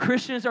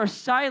 Christians are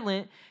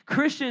silent.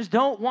 Christians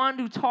don't want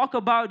to talk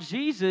about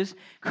Jesus.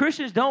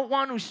 Christians don't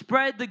want to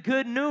spread the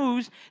good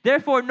news.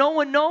 Therefore, no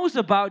one knows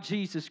about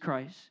Jesus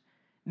Christ.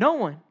 No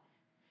one.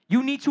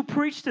 You need to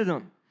preach to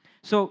them.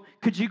 So,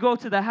 could you go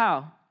to the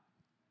how?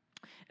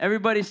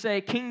 Everybody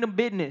say kingdom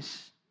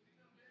business.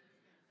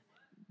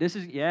 This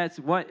is, it's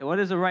what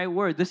is the right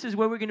word? This is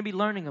what we're going to be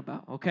learning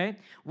about, okay?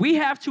 We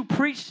have to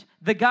preach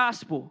the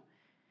gospel.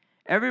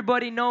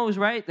 Everybody knows,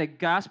 right? That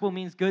gospel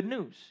means good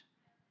news.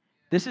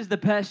 This is the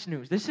best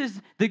news. This is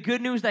the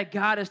good news that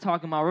God is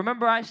talking about.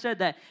 Remember I said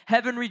that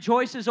heaven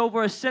rejoices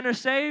over a sinner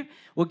saved?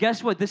 Well,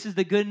 guess what? This is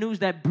the good news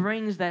that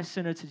brings that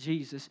sinner to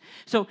Jesus.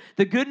 So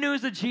the good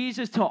news of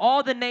Jesus to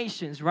all the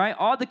nations, right?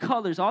 All the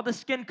colors, all the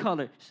skin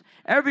colors,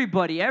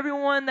 everybody,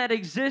 everyone that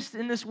exists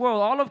in this world,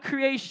 all of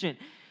creation.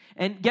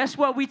 And guess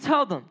what we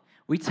tell them?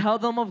 We tell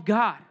them of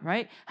God,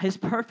 right? His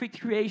perfect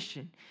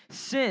creation,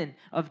 sin,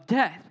 of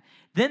death,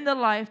 then the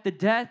life, the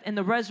death, and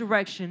the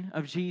resurrection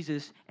of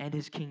Jesus and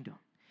his kingdom.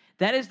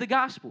 That is the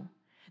gospel.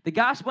 The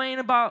gospel ain't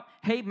about,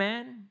 hey,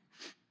 man,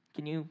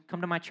 can you come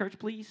to my church,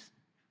 please?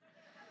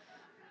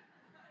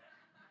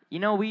 You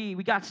know, we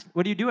got,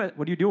 what do you do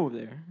over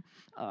there?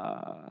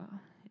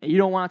 And you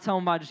don't want to tell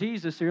them about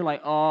Jesus, so you're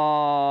like,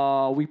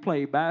 oh, we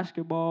play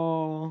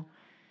basketball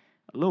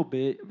a little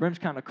bit. Rim's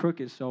kind of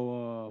crooked,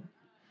 so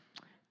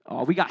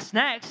we got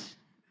snacks.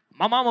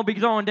 My mom will be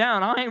throwing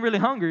down. I ain't really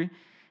hungry.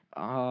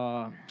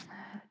 Damn,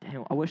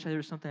 I wish there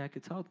was something I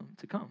could tell them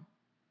to come,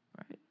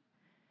 right?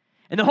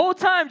 And the whole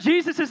time,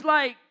 Jesus is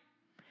like,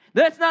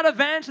 that's not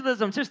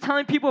evangelism, just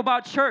telling people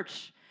about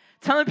church,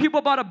 telling people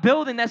about a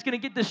building that's going to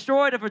get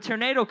destroyed if a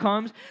tornado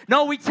comes.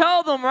 No, we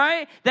tell them,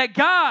 right, that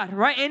God,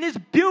 right, in his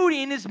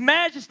beauty, in his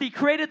majesty,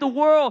 created the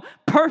world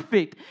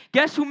perfect.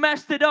 Guess who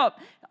messed it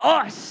up?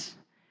 Us.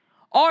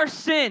 Our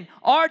sin,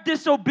 our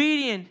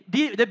disobedience,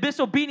 the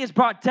disobedience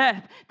brought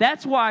death.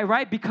 That's why,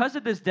 right, because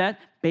of this death,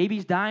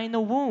 babies die in the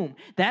womb.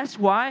 That's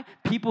why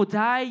people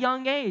die at a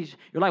young age.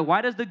 You're like,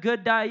 why does the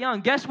good die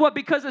young? Guess what?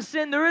 Because of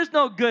sin, there is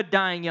no good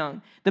dying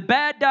young. The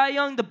bad die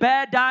young, the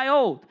bad die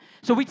old.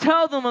 So we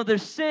tell them of their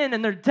sin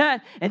and their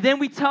death, and then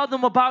we tell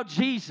them about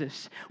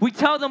Jesus. We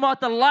tell them about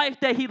the life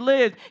that he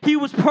lived. He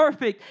was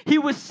perfect. He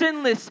was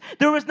sinless.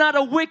 There was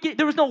no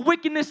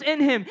wickedness in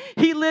him.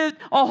 He lived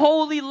a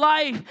holy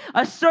life,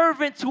 a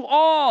servant to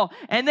all,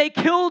 and they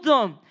killed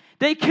him.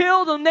 They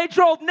killed him. They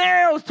drove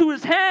nails to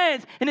his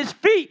hands and his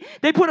feet.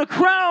 They put a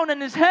crown on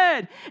his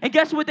head. And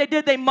guess what they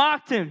did? They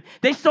mocked him.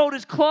 They sold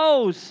his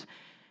clothes.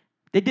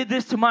 They did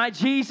this to my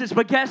Jesus,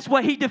 but guess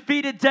what? He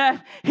defeated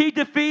death. He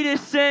defeated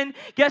sin.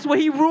 Guess what?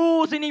 He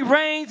rules and he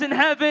reigns in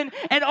heaven,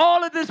 and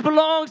all of this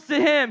belongs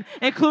to him,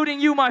 including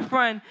you, my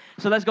friend.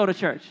 So let's go to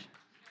church.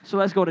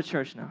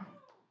 Now.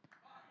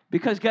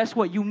 Because guess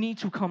what? You need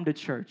to come to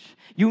church.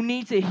 You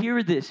need to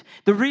hear this.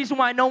 The reason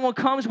why no one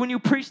comes when you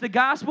preach the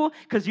gospel,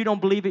 because you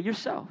don't believe it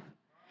yourself.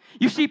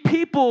 You see,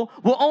 people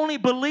will only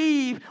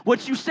believe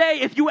what you say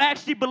if you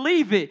actually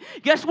believe it.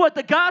 Guess what?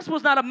 The gospel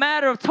is not a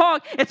matter of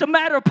talk. It's a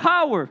matter of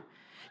power.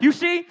 You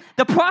see,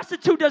 the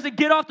prostitute doesn't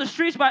get off the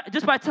streets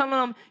just by telling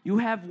them, you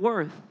have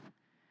worth.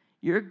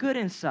 You're good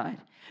inside.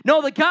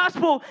 No, the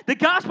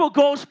gospel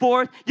goes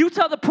forth. You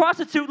tell the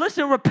prostitute,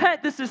 listen,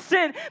 repent, this is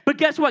sin. But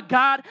guess what?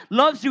 God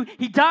loves you.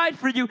 He died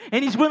for you,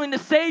 and he's willing to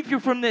save you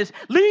from this.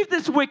 Leave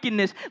this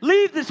wickedness.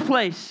 Leave this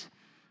place.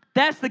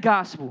 That's the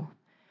gospel.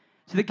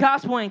 So the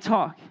gospel ain't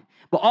talk.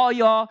 But all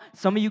y'all,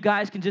 some of you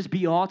guys can just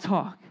be all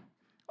talk.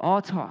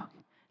 All talk.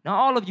 Not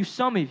all of you,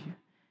 some of you.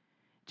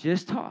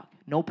 Just talk.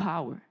 No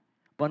power.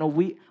 But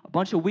a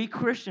bunch of weak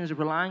Christians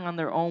relying on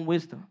their own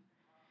wisdom.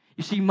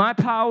 You see, my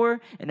power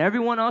and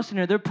everyone else in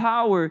here, their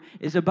power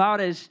is about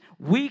as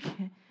weak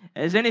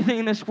as anything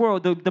in this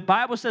world. The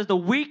Bible says the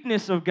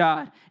weakness of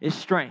God is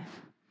strength.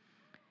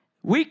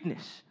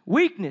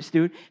 Weakness,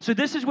 dude. So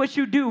this is what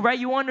you do, right?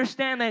 You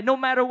understand that no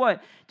matter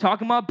what,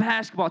 talking about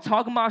basketball,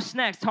 talking about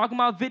snacks, talking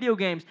about video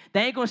games,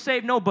 they ain't going to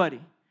save nobody.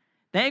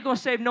 They ain't going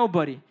to save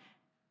nobody.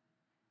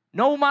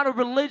 No amount of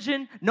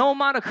religion, no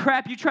amount of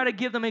crap you try to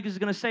give them is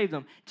going to save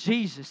them.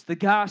 Jesus, the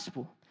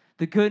gospel,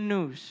 the good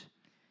news.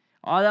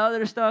 All the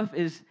other stuff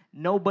is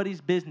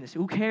nobody's business.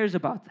 Who cares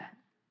about that?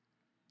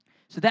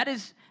 So that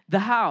is the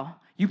how.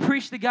 You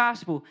preach the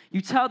gospel. You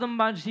tell them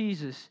about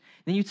Jesus.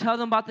 Then you tell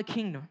them about the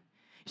kingdom.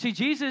 See,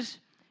 Jesus,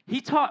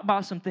 he taught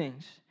about some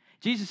things.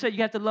 Jesus said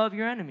you have to love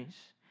your enemies.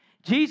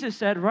 Jesus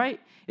said, right,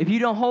 if you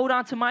don't hold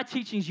on to my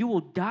teachings, you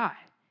will die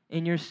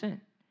in your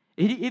sin.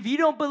 If you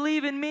don't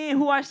believe in me and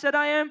who I said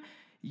I am,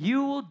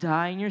 you will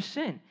die in your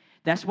sin.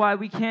 That's why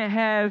we can't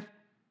have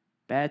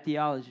bad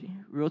theology.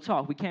 Real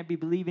talk. We can't be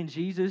believing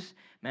Jesus.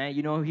 Man,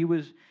 you know, he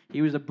was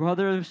a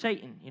brother of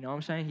Satan. You know what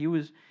I'm saying? He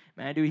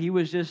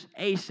was just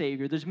a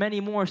savior. There's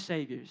many more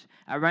saviors.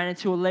 I ran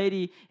into a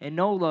lady in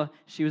NOLA.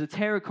 She was a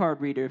tarot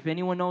card reader. If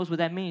anyone knows what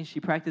that means,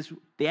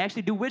 they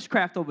actually do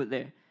witchcraft over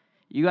there.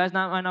 You guys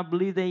might not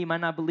believe that. You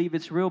might not believe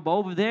it's real. But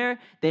over there,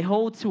 they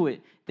hold to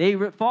it. They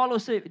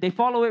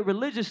follow it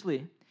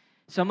religiously.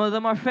 Some of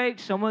them are fake.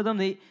 Some of them,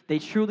 they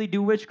truly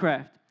do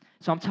witchcraft.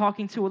 So I'm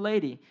talking to a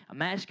lady.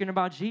 I'm asking her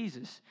about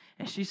Jesus.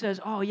 And she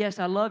says, oh, yes,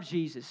 I love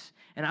Jesus.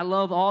 And I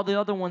love all the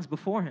other ones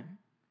before him.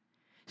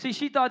 See,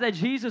 she thought that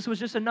Jesus was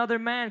just another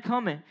man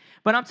coming.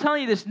 But I'm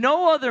telling you this,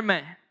 no other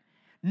man,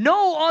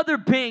 no other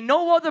being,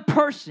 no other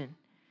person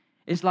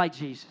is like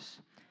Jesus.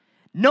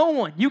 No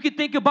one. You can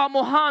think about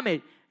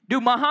Muhammad.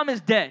 Dude,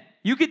 Muhammad's dead.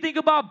 You can think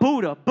about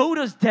Buddha.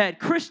 Buddha's dead.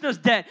 Krishna's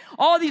dead.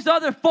 All these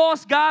other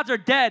false gods are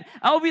dead.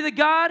 I'll be the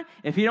God.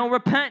 If he don't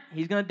repent,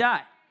 he's going to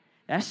die.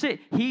 That's it.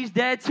 He's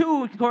dead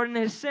too, according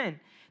to his sin.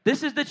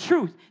 This is the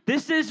truth.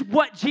 This is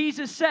what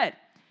Jesus said.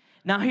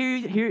 Now, here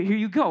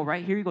you go,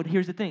 right? Here you go.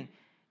 Here's the thing.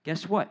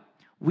 Guess what?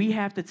 We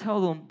have to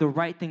tell them the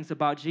right things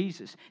about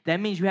Jesus. That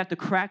means you have to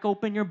crack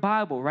open your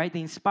Bible, right?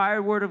 The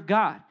inspired word of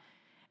God,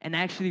 and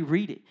actually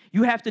read it.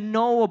 You have to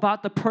know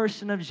about the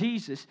person of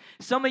Jesus.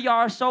 Some of y'all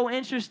are so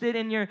interested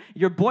in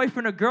your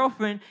boyfriend or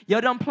girlfriend,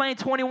 you're done playing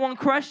 21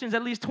 questions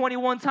at least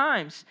 21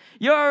 times.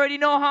 You already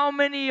know how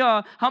many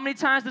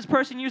times this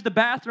person used the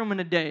bathroom in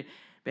a day.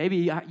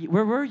 Baby,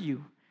 where were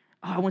you?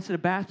 Oh, I went to the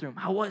bathroom.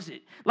 How was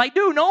it? Like,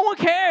 dude, no one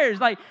cares.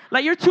 Like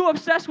you're too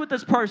obsessed with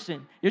this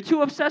person. You're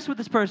too obsessed with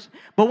this person.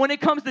 But when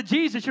it comes to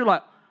Jesus, you're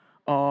like,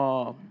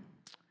 oh,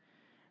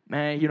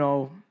 man, you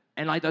know.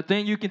 And like the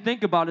thing you can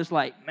think about is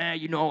like, man,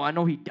 you know, I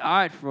know he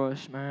died for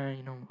us, man.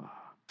 You know,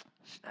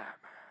 snap,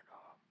 man.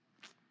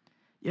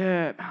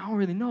 Yeah, I don't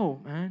really know,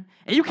 man.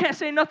 And you can't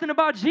say nothing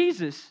about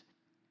Jesus.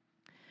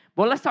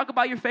 But let's talk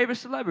about your favorite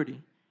celebrity.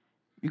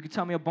 You can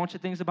tell me a bunch of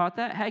things about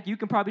that. Heck, you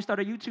can probably start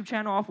a YouTube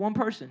channel off one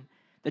person.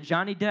 The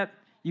Johnny Depp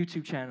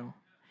YouTube channel.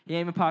 He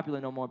ain't even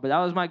popular no more, but that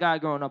was my guy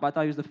growing up. I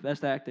thought he was the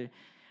best actor.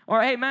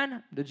 Or, hey,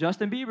 man, the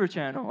Justin Bieber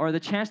channel, or the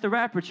Chance the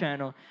Rapper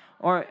channel,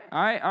 or, all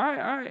right,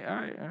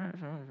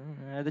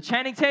 the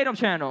Channing Tatum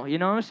channel, you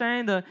know what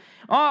I'm saying?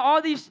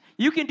 All these,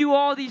 you can do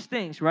all these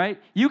things,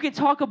 right? You can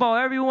talk about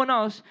everyone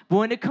else, but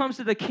when it comes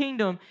to the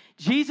kingdom,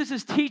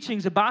 Jesus'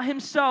 teachings about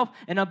himself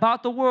and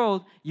about the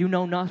world, you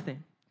know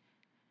nothing.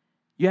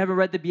 You haven't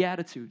read the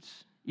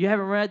Beatitudes. You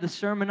haven't read the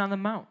Sermon on the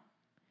Mount.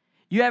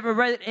 You haven't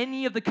read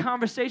any of the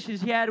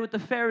conversations he had with the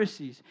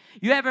Pharisees.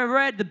 You haven't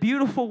read the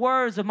beautiful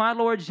words of my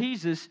Lord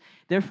Jesus.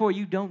 Therefore,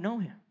 you don't know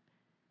him.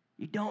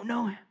 You don't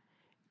know him.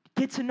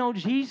 Get to know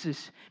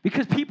Jesus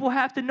because people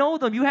have to know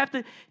them. You have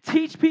to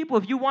teach people.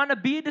 If you want to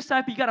be a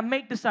disciple, you got to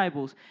make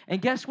disciples.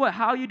 And guess what?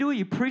 How you do it?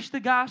 You preach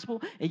the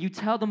gospel and you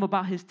tell them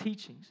about his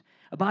teachings,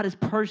 about his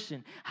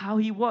person, how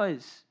he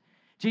was.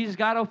 Jesus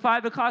got up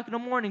 5 o'clock in the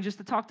morning just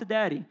to talk to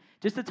Daddy,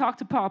 just to talk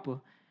to Papa.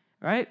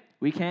 Right?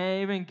 We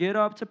can't even get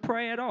up to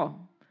pray at all.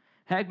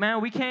 Heck,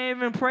 man, we can't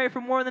even pray for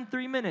more than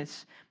 3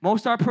 minutes.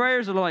 Most of our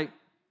prayers are like,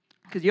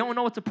 because you don't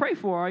know what to pray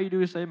for. All you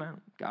do is say,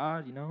 man,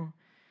 God, you know,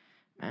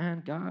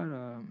 man,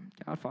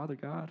 God, Father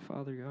God.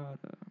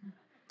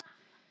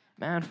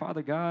 Man,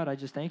 Father God, I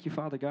just thank you,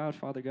 Father God.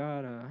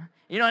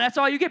 You know, that's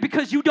all you get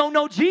because you don't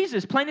know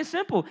Jesus, plain and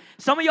simple.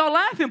 Some of y'all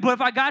laughing, but if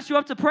I got you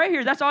up to pray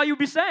here, that's all you'd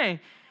be saying.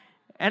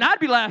 And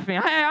I'd be laughing.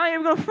 I ain't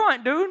even going to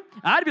front, dude.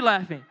 I'd be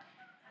laughing.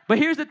 But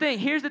here's the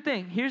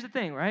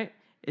thing, right?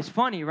 It's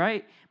funny,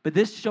 right? But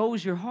this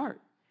shows your heart.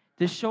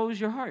 This shows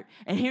your heart.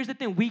 And here's the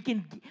thing,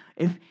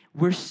 if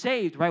we're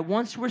saved, right?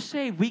 Once we're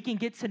saved, we can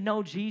get to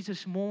know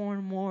Jesus more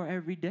and more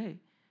every day.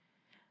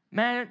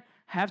 Man,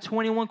 have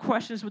 21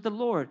 questions with the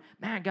Lord.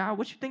 Man, God,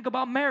 what you think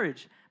about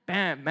marriage?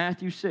 Bam,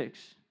 Matthew 6.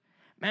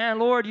 Man,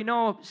 Lord, you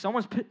know,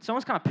 someone's kind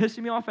of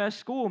pissing me off at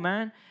school,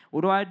 man.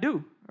 What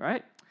do?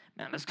 Right?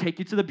 And let's take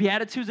you to the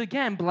Beatitudes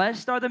again.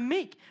 Blessed are the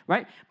meek,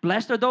 right?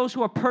 Blessed are those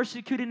who are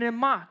persecuted and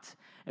mocked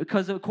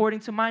because according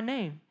to my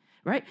name,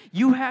 right?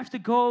 You have to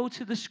go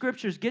to the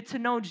scriptures, get to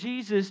know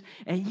Jesus,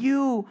 and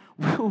you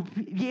will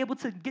be able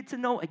to get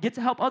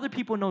to help other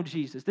people know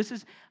Jesus. This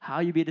is how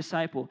you be a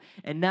disciple.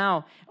 And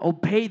now,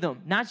 obey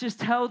them. Not just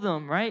tell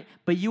them, right?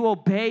 But you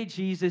obey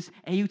Jesus,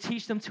 and you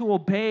teach them to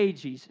obey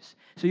Jesus.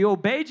 So you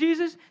obey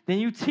Jesus, then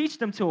you teach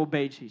them to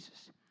obey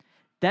Jesus.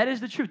 That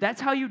is the truth.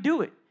 That's how you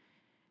do it.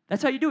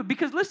 That's how you do it.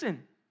 Because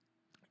listen,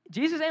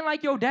 Jesus ain't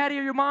like your daddy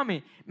or your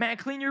mommy. Man,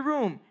 clean your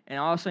room. And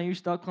all of a sudden you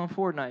stuck on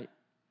Fortnite.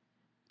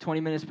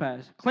 20 minutes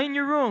pass. Clean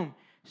your room.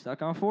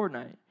 Stuck on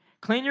Fortnite.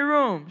 Clean your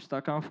room.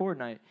 Stuck on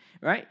Fortnite.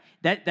 Right?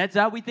 That's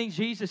how we think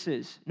Jesus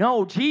is.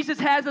 No, Jesus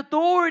has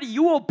authority.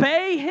 You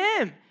obey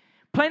him.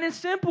 Plain and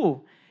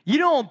simple. You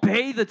don't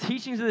obey the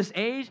teachings of this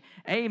age.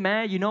 Hey,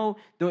 man, you know,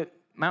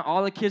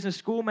 all the kids in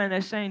school, man,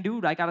 they're saying,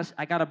 dude, I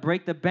gotta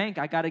break the bank.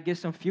 I gotta get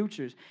some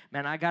futures.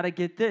 Man, I gotta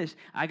get this.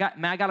 I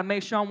gotta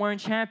make sure I'm wearing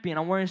Champion.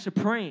 I'm wearing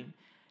Supreme.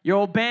 You're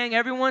obeying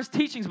everyone's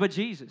teachings but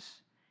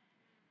Jesus.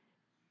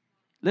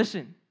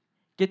 Listen,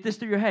 get this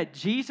through your head.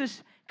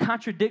 Jesus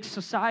contradicts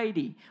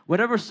society.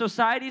 Whatever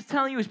society is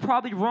telling you is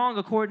probably wrong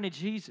according to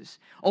Jesus.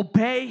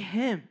 Obey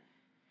him.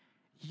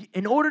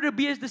 In order to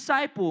be his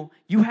disciple,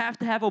 you have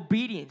to have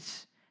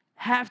obedience.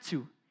 Have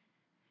to.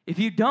 If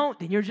you don't,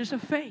 then you're just a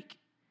fake.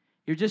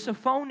 You're just a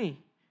phony.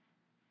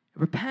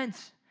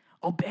 Repent.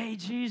 Obey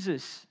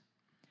Jesus.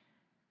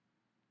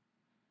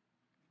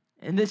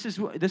 And this is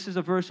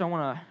a verse I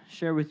want to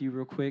share with you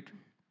real quick.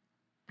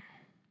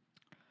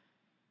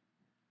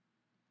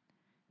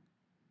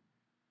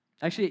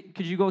 Actually,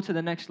 could you go to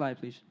the next slide,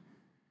 please?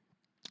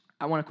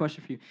 I want a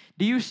question for you.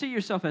 Do you see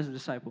yourself as a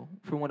disciple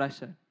from what I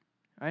said?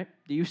 All right?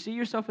 Do you see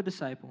yourself a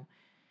disciple?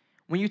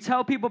 When you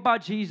tell people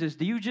about Jesus,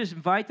 do you just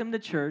invite them to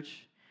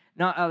church?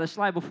 No, the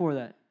slide before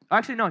that.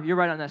 Actually, no, you're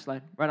right on that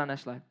slide. Right on that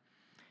slide.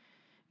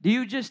 Do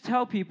you just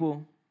tell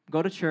people,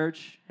 go to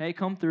church, hey,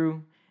 come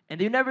through, and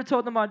you never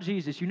told them about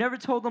Jesus? You never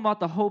told them about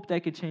the hope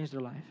that could change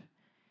their life?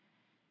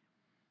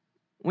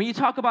 When you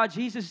talk about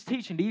Jesus'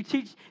 teaching, do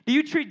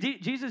you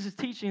treat Jesus'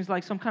 teachings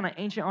like some kind of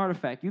ancient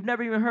artifact? You've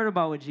never even heard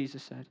about what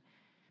Jesus said.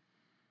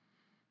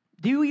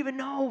 Do you even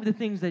know the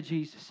things that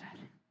Jesus said?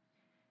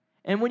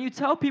 And when you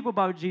tell people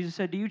about what Jesus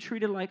said, do you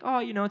treat it like, oh,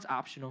 you know, it's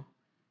optional?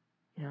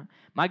 You know,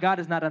 my God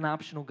is not an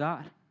optional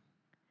God.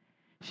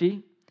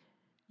 See,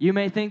 you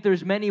may think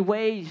there's many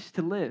ways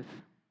to live.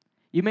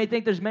 You may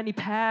think there's many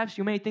paths.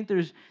 You may think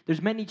there's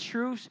many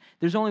truths.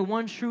 There's only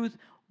one truth,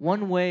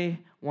 one way,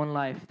 one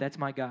life. That's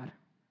my God.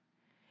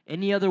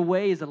 Any other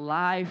way is a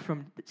lie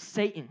from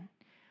Satan.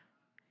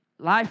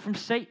 Lie from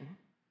Satan.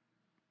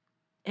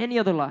 Any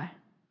other lie.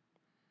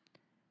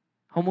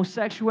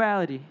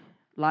 Homosexuality,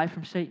 lie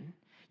from Satan.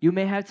 You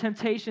may have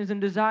temptations and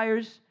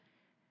desires,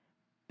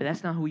 but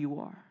that's not who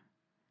you are.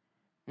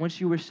 Once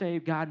you were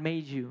saved, God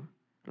made you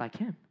like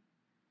him.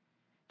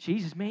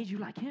 Jesus made you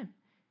like him.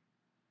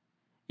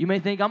 You may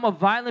think, I'm a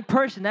violent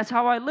person. That's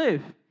how I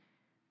live.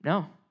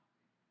 No.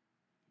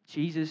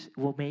 Jesus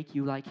will make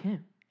you like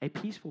him, a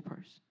peaceful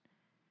person.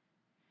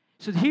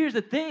 So here's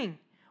the thing.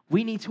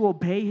 We need to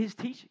obey his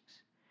teachings.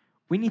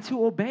 We need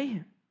to obey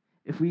him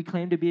if we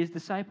claim to be his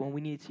disciple, and we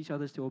need to teach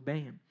others to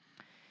obey him.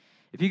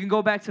 If you can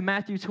go back to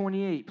Matthew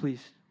 28,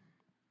 please.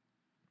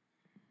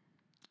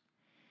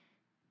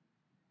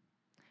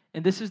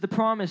 And this is the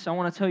promise I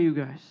want to tell you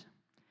guys.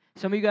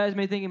 Some of you guys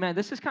may think, man,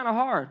 this is kind of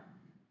hard.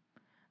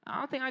 I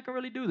don't think I can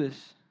really do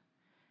this.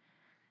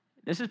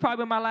 This is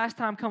probably my last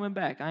time coming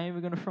back. I ain't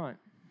even going to front.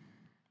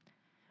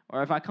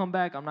 Or if I come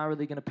back, I'm not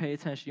really going to pay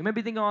attention. You may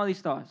be thinking all these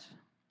thoughts.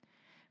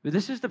 But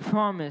this is the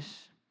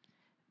promise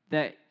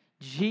that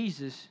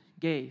Jesus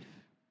gave.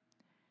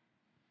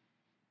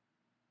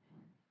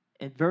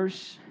 In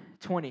verse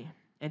 20,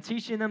 and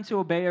teaching them to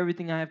obey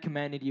everything I have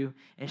commanded you,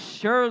 and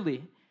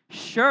surely,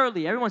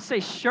 everyone say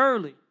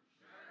surely,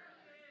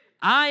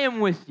 I am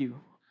with you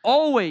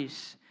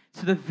always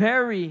to the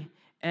very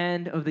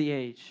end of the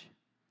age.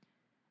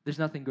 There's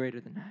nothing greater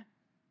than that.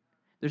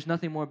 There's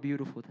nothing more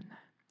beautiful than that.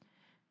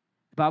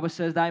 The Bible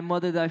says, thy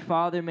mother, thy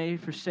father may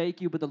forsake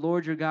you, but the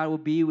Lord your God will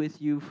be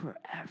with you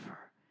forever.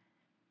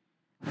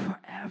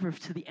 Forever,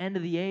 to the end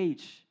of the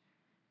age.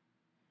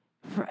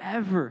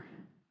 Forever.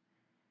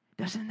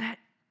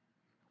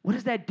 What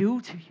does that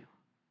do to you?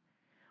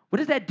 What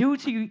does that do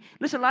to you?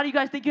 Listen, a lot of you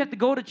guys think you have to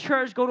go to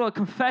church, go to a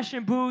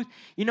confession booth,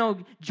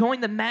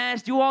 join the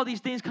mass, do all these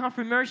things,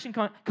 confirmation,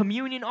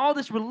 communion, all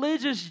this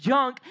religious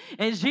junk.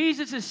 And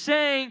Jesus is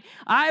saying,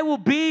 I will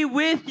be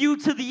with you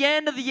to the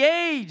end of the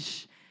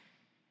age.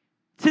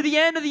 To the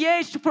end of the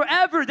age,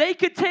 forever. They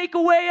could take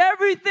away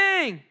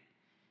everything.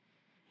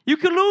 You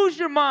could lose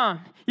your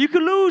mom. You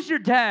could lose your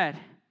dad.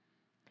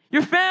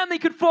 Your family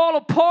could fall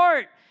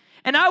apart.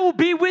 And I will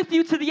be with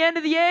you to the end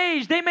of the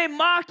age. They may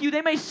mock you.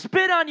 They may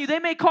spit on you. They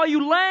may call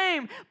you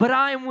lame. But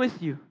I am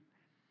with you.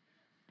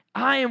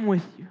 I am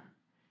with you.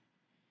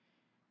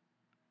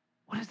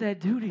 What does that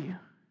do to you?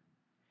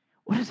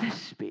 What does that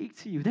speak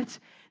to you?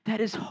 That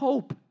is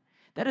hope.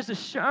 That is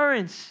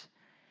assurance.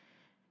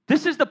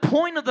 This is the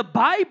point of the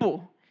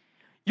Bible.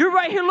 You're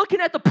right here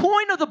looking at the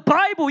point of the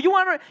Bible. You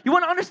want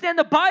to understand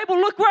the Bible?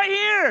 Look right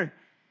here.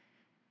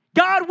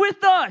 God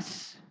with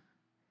us.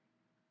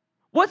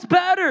 What's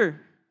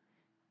better?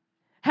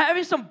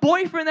 Having some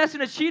boyfriend that's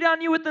going to cheat on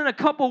you within a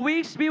couple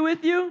weeks, be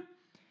with you?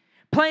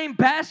 Playing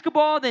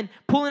basketball, then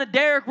pulling a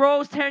Derrick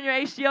Rose, tearing your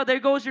ACL, there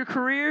goes your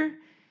career?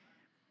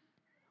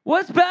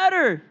 What's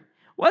better?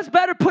 What's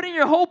better, putting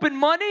your hope in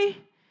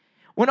money?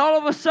 When all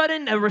of a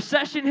sudden a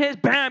recession hits,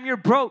 bam, you're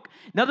broke.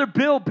 Another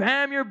bill,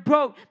 bam, you're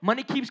broke.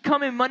 Money keeps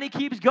coming, money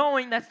keeps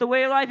going. That's the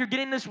way of life. You're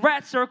getting this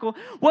rat circle.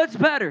 What's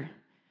better?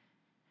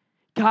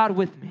 God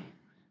with me.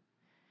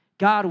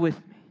 God with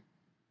me.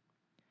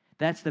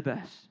 That's the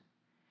best.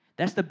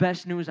 That's the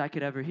best news I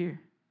could ever hear.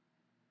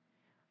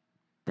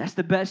 That's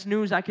the best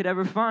news I could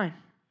ever find.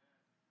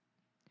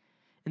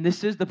 And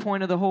this is the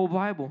point of the whole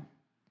Bible.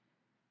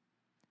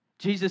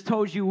 Jesus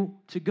told you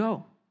to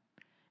go.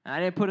 I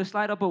didn't put a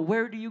slide up, but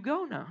where do you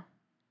go now?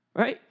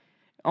 Right?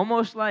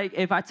 Almost like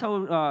if I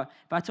told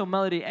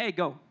Melody, hey,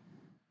 go.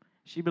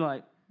 She'd be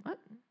like, what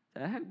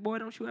the heck, boy,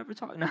 don't you ever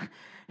talk? Nah,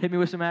 hit me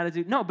with some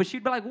attitude. No, but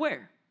she'd be like,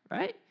 where?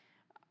 Right?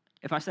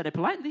 If I said it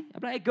politely,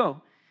 I'd be like, hey,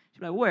 go. She'd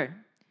be like, where?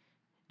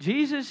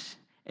 Jesus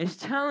is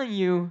telling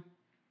you,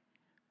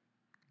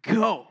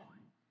 go.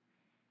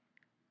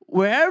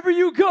 Wherever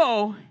you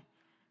go,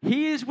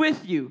 He is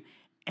with you.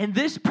 And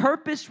this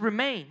purpose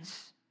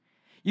remains.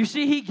 You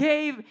see, He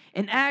gave,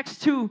 in Acts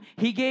 2,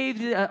 He gave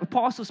the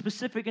apostles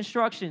specific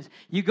instructions.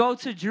 You go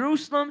to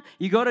Jerusalem,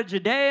 you go to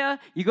Judea,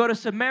 you go to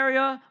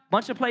Samaria, a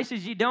bunch of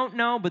places you don't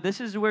know, but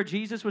this is where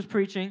Jesus was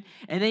preaching.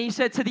 And then He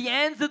said, to the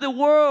ends of the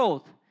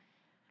world.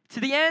 To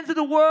the ends of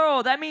the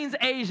world. That means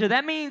Asia.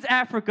 That means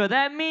Africa.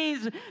 That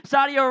means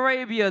Saudi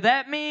Arabia.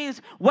 That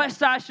means West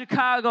Side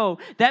Chicago.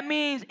 That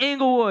means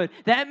Inglewood.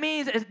 That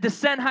means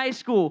Descent High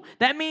School.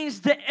 That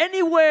means to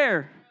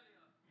anywhere.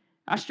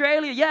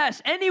 Australia,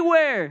 yes,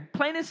 anywhere.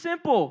 Plain and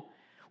simple.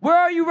 Where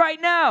are you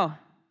right now?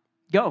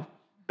 Go.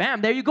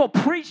 Bam, there you go.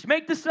 Preach,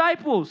 make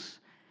disciples.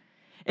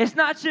 It's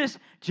not just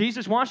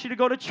Jesus wants you to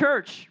go to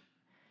church.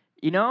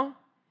 You know?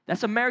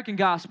 That's American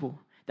gospel.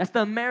 That's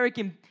the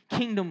American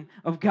kingdom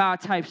of God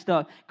type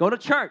stuff. Go to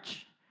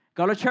church.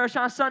 Go to church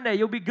on Sunday.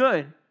 You'll be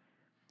good.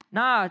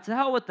 Nah, to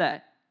hell with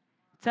that.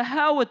 To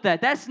hell with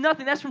that. That's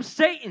nothing. That's from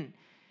Satan.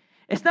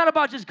 It's not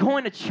about just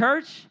going to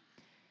church.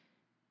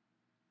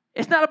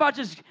 It's not about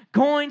just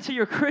going to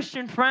your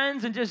Christian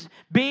friends and just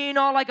being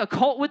all like a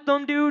cult with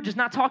them, dude, just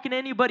not talking to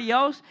anybody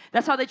else.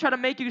 That's how they try to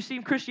make you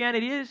seem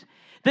Christianity is.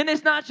 Then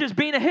it's not just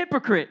being a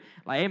hypocrite.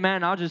 Like, hey,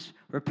 man, I'll just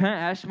repent,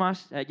 ask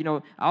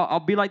I'll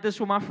be like this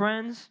with my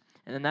friends,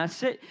 and then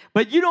that's it.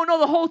 But you don't know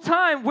the whole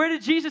time, where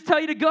did Jesus tell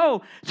you to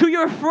go? To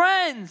your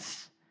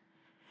friends,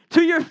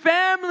 to your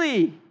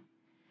family,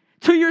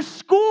 to your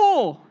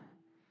school,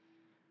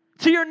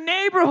 to your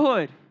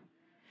neighborhood.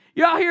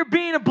 You're out here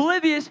being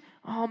oblivious.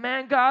 Oh,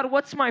 man, God,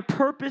 what's my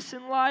purpose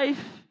in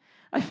life?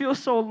 I feel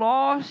so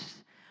lost.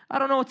 I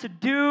don't know what to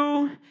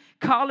do.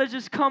 College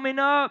is coming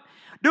up.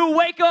 Dude,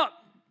 wake up.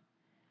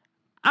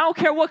 I don't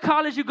care what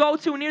college you go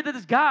to, neither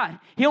does God.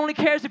 He only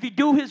cares if you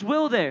do His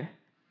will there.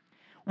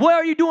 What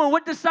are you doing?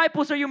 What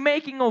disciples are you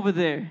making over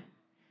there?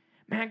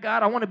 Man,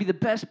 God, I want to be the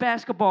best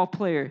basketball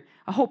player.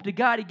 I hope to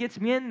God He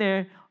gets me in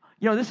there.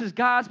 You know, this is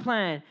God's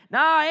plan.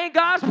 Nah, it ain't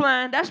God's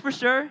plan, that's for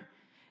sure.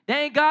 That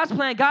ain't God's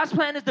plan. God's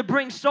plan is to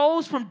bring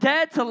souls from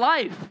dead to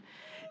life.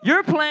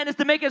 Your plan is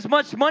to make as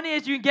much money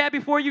as you can get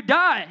before you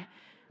die.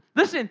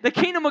 Listen, the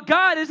kingdom of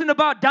God isn't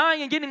about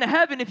dying and getting to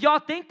heaven. If y'all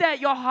think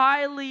that, y'all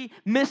highly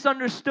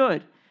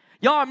misunderstood.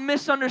 Y'all are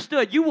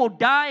misunderstood. You will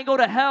die and go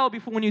to hell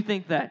before when you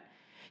think that.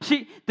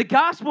 See, the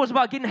gospel is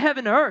about getting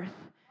heaven to earth.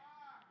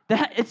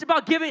 It's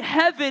about giving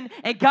heaven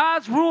and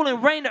God's rule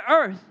and reign to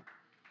earth.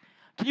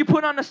 Can you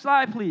put on the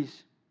slide,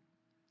 please?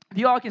 If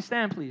you all can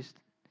stand, please.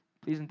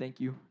 Please and thank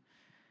you.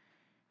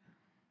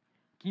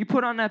 Can you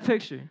put on that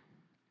picture?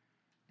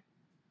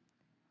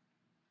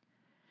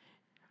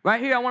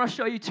 Right here, I want to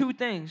show you two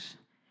things.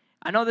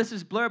 I know this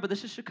is blurred, but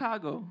this is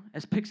Chicago,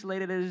 as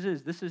pixelated as it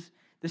is. This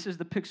is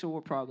the pixel we're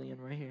probably in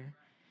right here.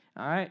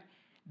 All right?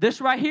 This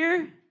right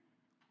here,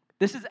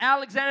 this is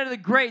Alexander the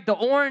Great. The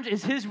orange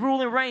is his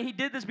rule and reign. He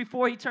did this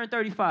before he turned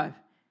 35.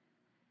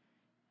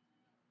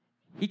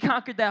 He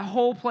conquered that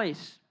whole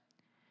place.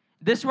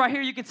 This right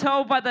here, you can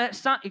tell by the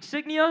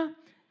insignia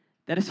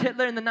that is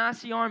Hitler and the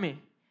Nazi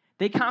army.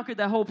 They conquered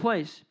that whole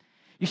place.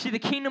 You see, the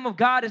kingdom of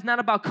God is not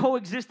about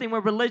coexisting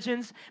with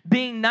religions,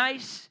 being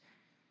nice.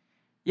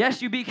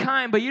 Yes, you be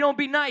kind, but you don't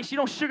be nice. You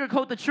don't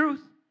sugarcoat the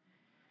truth.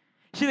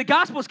 See, the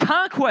gospel is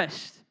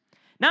conquest.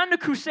 Not in the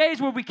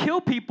Crusades where we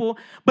kill people,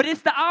 but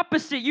it's the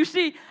opposite. You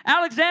see,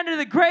 Alexander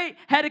the Great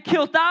had to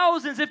kill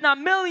thousands, if not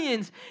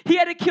millions. He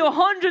had to kill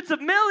hundreds of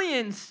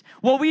millions.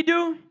 What we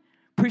do?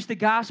 Preach the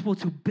gospel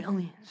to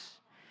billions,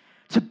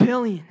 to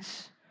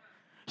billions.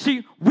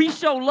 See, we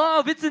show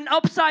love. It's an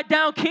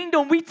upside-down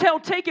kingdom. We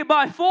take it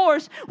by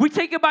force. We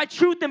take it by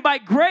truth and by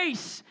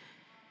grace.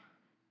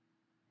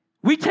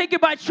 We take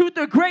it by truth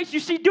or grace. You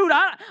see, dude,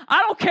 I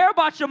don't care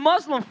about your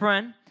Muslim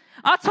friend.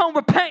 I'll tell him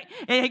repent.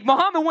 And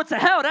Muhammad went to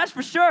hell, that's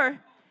for sure.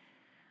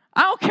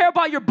 I don't care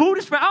about your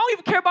Buddhist friend. I don't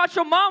even care about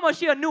your mama.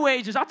 She a New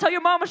Ager. I'll tell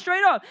your mama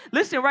straight up.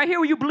 Listen, right here,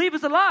 what you believe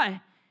is a lie.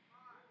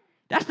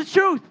 That's the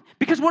truth.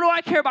 Because what do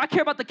I care about? I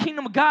care about the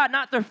kingdom of God,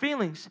 not their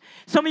feelings.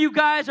 Some of you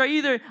guys are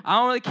either, I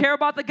don't really care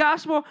about the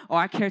gospel, or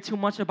I care too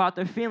much about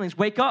their feelings.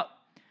 Wake up.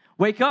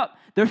 Wake up.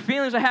 Their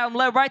feelings will have them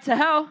led right to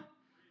hell.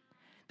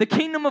 The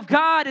kingdom of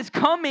God is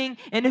coming,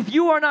 and if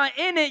you are not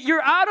in it,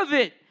 you're out of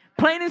it.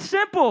 Plain and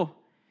simple.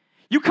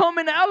 You come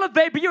in the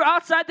elevator, but you're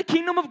outside the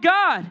kingdom of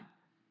God.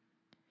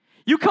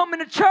 You come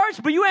into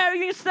church, but you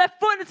haven't even set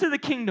foot into the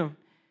kingdom.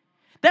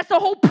 That's the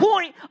whole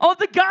point of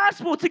the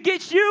gospel, to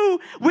get you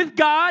with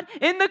God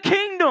in the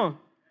kingdom.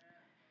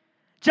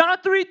 John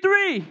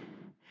 3:3.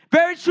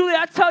 Very truly,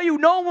 I tell you,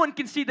 no one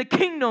can see the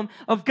kingdom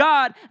of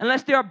God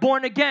unless they are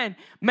born again.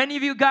 Many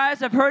of you guys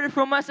have heard it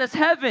from us as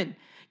heaven.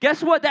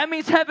 Guess what? That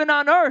means heaven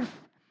on earth.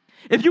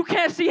 If you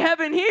can't see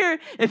heaven here,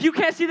 if you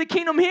can't see the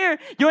kingdom here,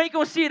 you ain't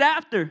going to see it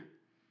after.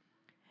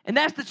 And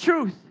that's the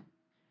truth.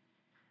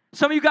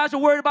 Some of you guys are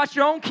worried about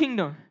your own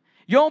kingdom,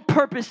 your own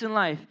purpose in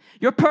life.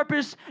 Your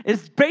purpose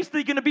is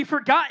basically going to be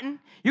forgotten.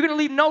 You're going to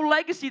leave no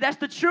legacy. That's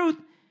the truth.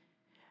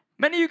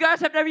 Many of you guys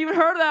have never even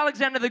heard of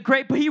Alexander the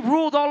Great, but he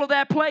ruled all of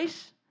that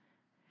place.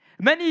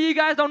 Many of you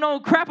guys don't know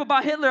crap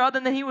about Hitler other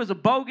than he was a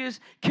bogus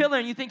killer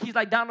and you think he's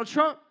like Donald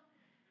Trump.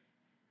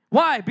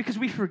 Why? Because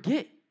we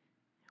forget.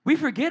 We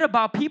forget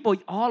about people,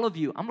 all of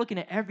you. I'm looking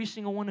at every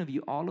single one of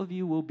you. All of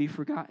you will be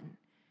forgotten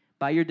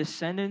by your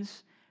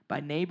descendants, by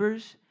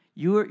neighbors.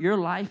 Your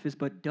life is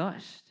but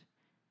dust.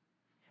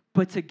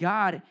 But to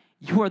God,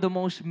 you are the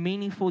most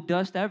meaningful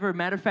dust ever.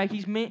 Matter of fact,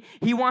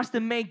 He wants to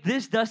make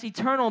this dust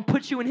eternal and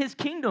put you in His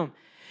kingdom.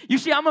 You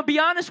see, I'm going to be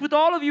honest with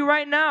all of you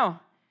right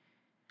now.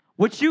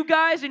 What you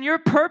guys and your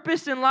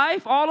purpose in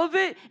life, all of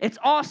it, it's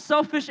all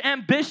selfish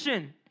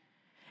ambition.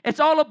 It's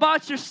all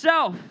about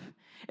yourself.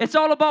 It's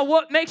all about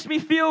what makes me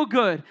feel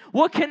good.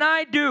 What can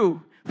I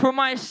do for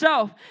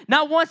myself?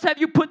 Not once have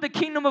you put the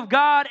kingdom of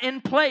God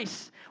in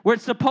place where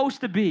it's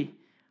supposed to be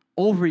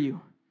over you.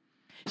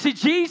 See,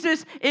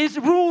 Jesus is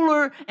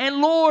ruler and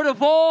Lord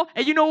of all.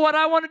 And you know what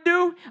I want to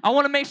do? I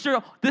want to make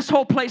sure this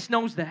whole place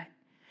knows that.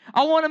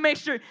 I want to make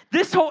sure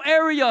this whole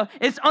area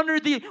is under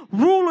the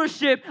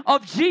rulership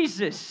of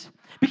Jesus.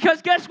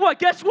 Because guess what?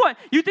 Guess what?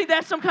 You think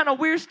that's some kind of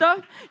weird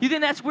stuff? You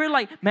think that's weird?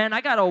 Like, man,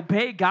 I got to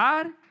obey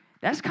God?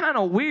 That's kind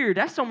of weird.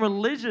 That's some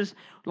religious,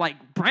 like,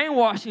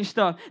 brainwashing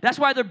stuff. That's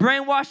why they're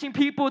brainwashing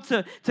people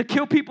to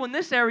kill people in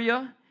this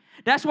area.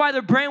 That's why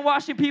they're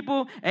brainwashing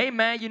people. Hey,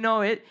 man, you know,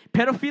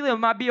 pedophilia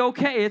might be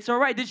okay. It's all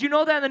right. Did you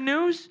know that in the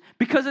news?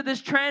 Because of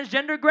this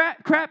transgender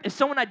crap, if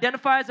someone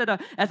identifies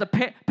as a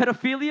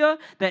pedophilia,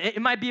 that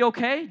it might be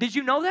okay. Did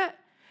you know that?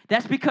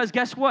 That's because,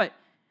 guess what?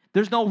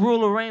 There's no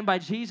rule or reign by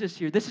Jesus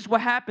here. This is what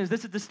happens.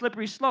 This is the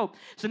slippery slope.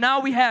 So now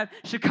we have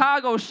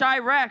Chicago,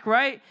 Chirac,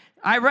 right?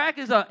 Iraq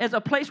is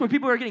a place where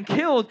people are getting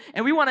killed,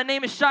 and we want to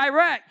name it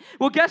Chirac.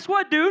 Well, guess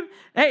what, dude?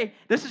 Hey,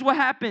 this is what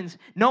happens.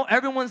 No,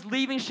 everyone's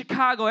leaving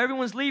Chicago.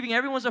 Everyone's leaving.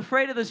 Everyone's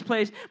afraid of this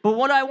place. But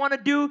what I want to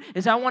do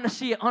is I want to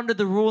see it under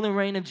the rule and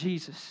reign of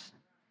Jesus.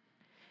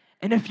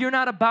 And if you're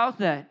not about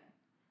that,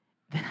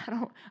 then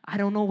I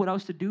don't know what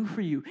else to do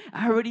for you.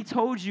 I already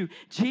told you,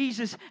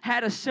 Jesus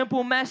had a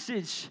simple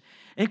message.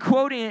 And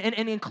quoting,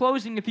 and in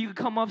closing, if you could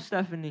come up,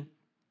 Stephanie.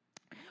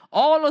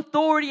 All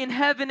authority in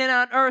heaven and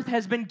on earth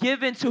has been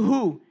given to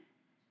who?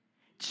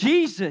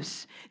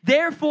 Jesus.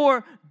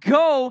 Therefore,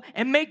 go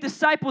and make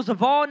disciples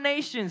of all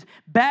nations,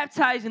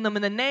 baptizing them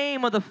in the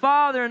name of the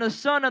Father and the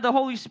Son and the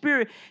Holy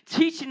Spirit,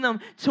 teaching them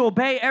to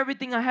obey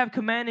everything I have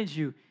commanded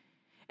you.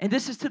 And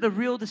this is to the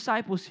real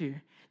disciples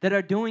here that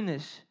are doing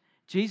this.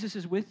 Jesus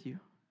is with you.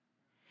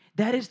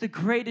 That is the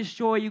greatest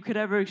joy you could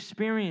ever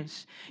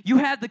experience. You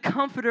have the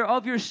comforter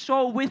of your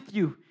soul with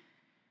you.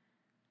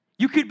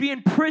 You could be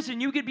in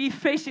prison. You could be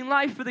facing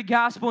life for the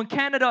gospel. In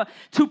Canada,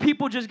 two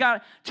people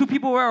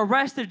were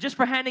arrested just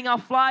for handing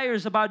out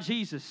flyers about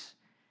Jesus.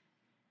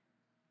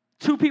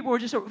 Two people were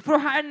just for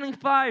handing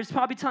flyers,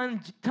 probably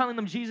telling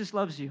them Jesus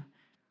loves you.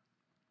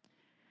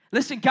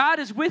 Listen, God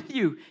is with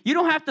you. You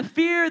don't have to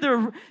fear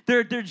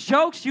their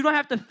jokes. You don't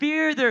have to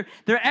fear their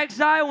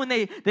exile when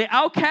they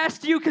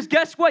outcast you, because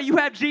guess what? You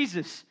have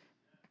Jesus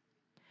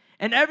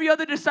and every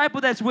other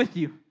disciple that's with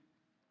you.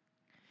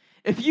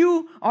 If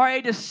you are a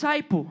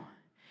disciple,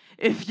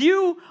 if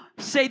you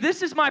say,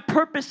 this is my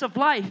purpose of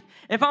life.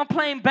 If I'm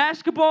playing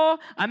basketball,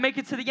 I make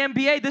it to the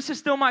NBA, this is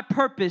still my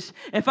purpose.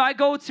 If I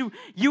go to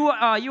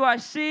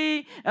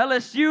UIC,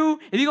 LSU,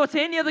 if you go to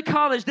any other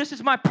college, this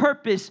is my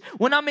purpose.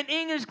 When I'm in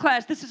English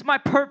class, this is my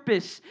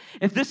purpose.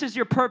 If this is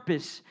your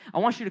purpose, I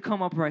want you to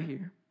come up right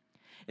here.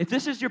 If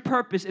this is your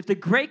purpose, if the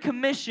Great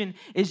Commission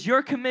is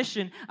your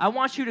commission, I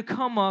want you to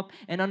come up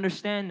and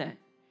understand that.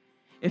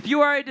 If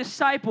you are a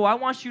disciple, I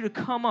want you to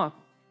come up.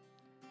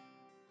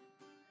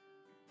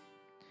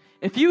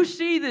 If you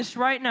see this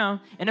right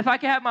now, and if I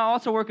can have my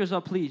altar workers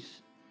up, please.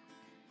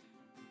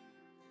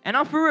 And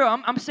I'm for real,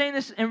 I'm saying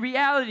this in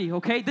reality,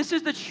 okay? This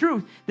is the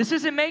truth. This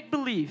isn't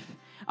make-believe.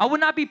 I would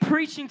not be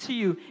preaching to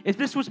you if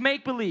this was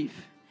make-believe.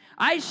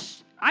 I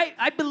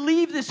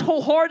believe this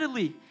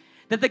wholeheartedly,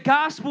 that the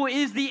gospel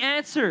is the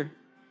answer.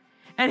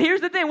 And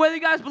here's the thing, whether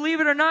you guys believe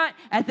it or not,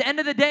 at the end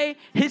of the day,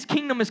 his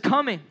kingdom is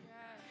coming.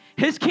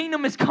 His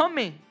kingdom is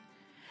coming.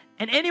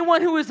 And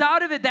anyone who is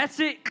out of it, that's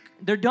it.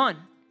 They're done.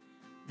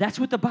 That's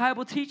what the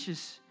Bible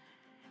teaches.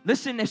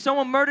 Listen, if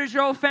someone murders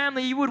your whole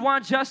family, you would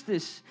want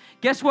justice.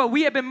 Guess what?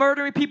 We have been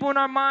murdering people in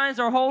our minds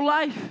our whole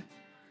life.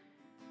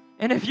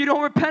 And if you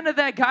don't repent of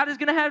that, God is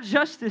going to have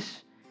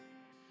justice.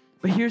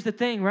 But here's the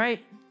thing,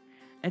 right?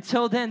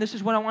 Until then, this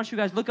is what I want you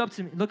guys, look up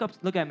to me.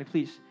 Look at me,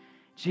 please.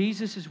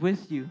 Jesus is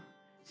with you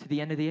to the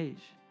end of the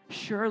age.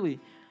 Surely.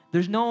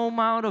 There's no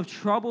amount of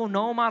trouble,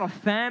 no amount of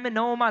famine,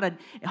 no amount of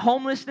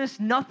homelessness,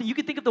 nothing. You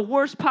can think of the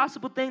worst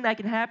possible thing that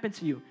can happen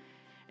to you.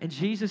 And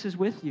Jesus is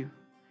with you.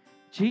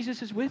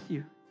 Jesus is with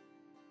you.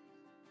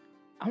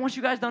 I want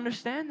you guys to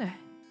understand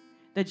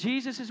that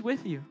Jesus is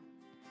with you.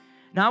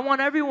 Now, I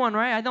want everyone,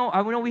 right? I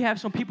know we have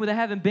some people that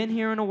haven't been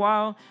here in a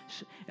while.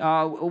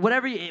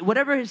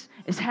 Whatever is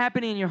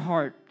happening in your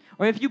heart,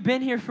 or if you've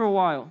been here for a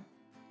while,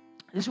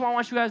 this is what I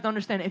want you guys to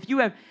understand. If you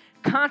have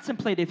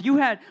contemplated, if you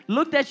had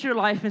looked at your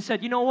life and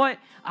said, you know what?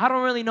 I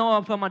don't really know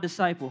if I'm a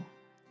disciple.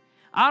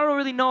 I don't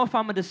really know if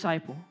I'm a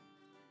disciple.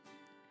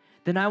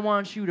 Then I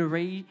want you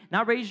to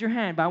not raise your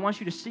hand, but I want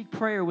you to seek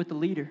prayer with the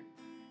leader.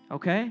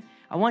 Okay?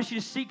 I want you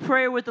to seek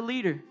prayer with the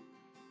leader.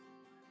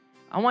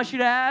 I want you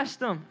to ask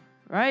them,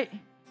 right?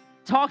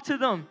 Talk to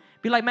them.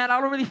 Be like, man, I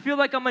don't really feel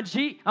like I'm a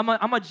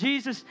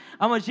Jesus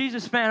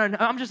fan.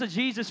 I'm just a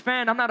Jesus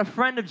fan. I'm not a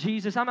friend of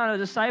Jesus. I'm not a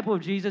disciple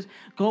of Jesus.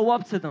 Go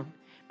up to them.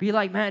 Be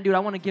like, man, dude, I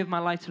want to give my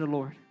life to the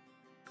Lord.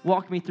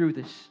 Walk me through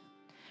this.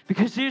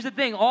 Because here's the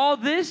thing. All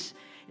this,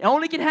 it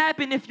only can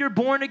happen if you're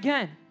born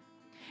again.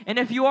 And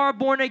if you are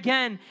born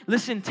again,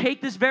 listen,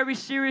 take this very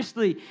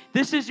seriously.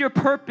 This is your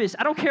purpose.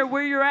 I don't care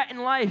where you're at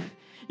in life.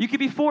 You could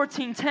be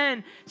 14,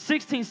 10,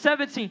 16,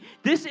 17.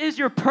 This is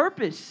your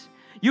purpose.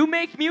 You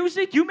make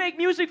music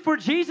for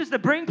Jesus to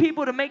bring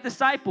people to make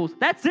disciples.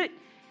 That's it.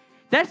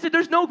 That's it.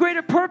 There's no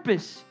greater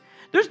purpose.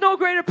 There's no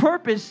greater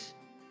purpose.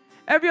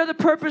 Every other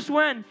purpose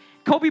when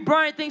Kobe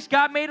Bryant thinks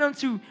God made him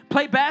to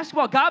play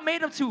basketball. God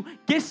made him to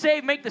get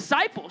saved, make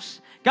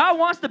disciples. God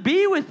wants to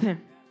be with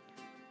him.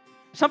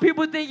 Some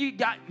people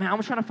think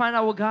I'm trying to find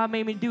out what God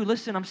made me do.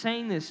 Listen, I'm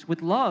saying this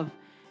with love.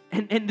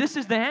 And this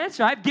is the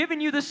answer. I've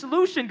given you the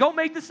solution. Go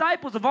make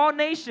disciples of all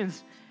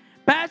nations.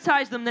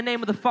 Baptize them in the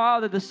name of the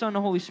Father, the Son, and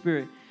the Holy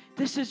Spirit.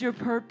 This is your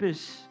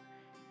purpose.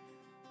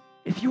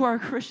 If you are a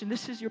Christian,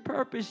 this is your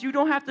purpose. You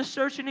don't have to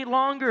search any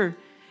longer.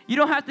 You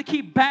don't have to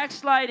keep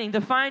backsliding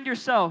to find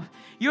yourself.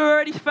 You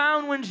already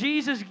found when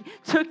Jesus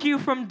took you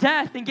from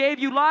death and gave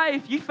you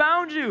life. He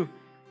found you.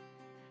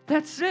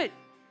 That's it.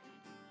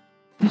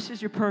 This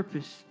is your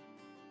purpose.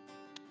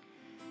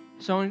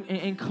 So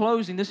in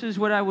closing, this is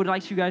what I would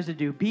like you guys to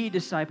do. Be a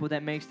disciple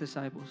that makes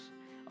disciples.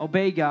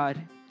 Obey God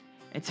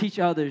and teach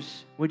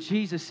others what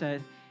Jesus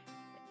said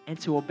and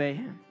to obey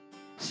him.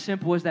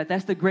 Simple as that.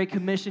 That's the Great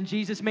Commission.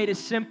 Jesus made it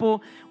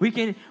simple. We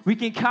can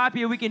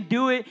copy it. We can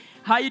do it.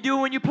 How you do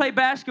it when you play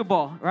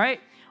basketball,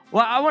 right?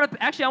 Well, I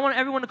want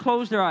everyone to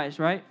close their eyes,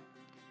 right?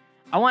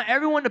 I want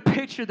everyone to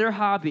picture their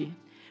hobby,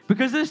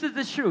 because this is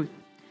the truth.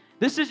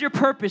 This is your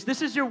purpose.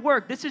 This is your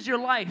work. This is your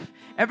life.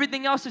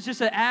 Everything else is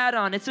just an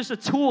add-on. It's just a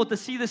tool to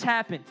see this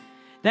happen.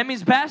 That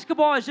means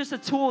basketball is just a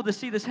tool to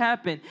see this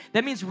happen.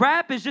 That means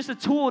rap is just a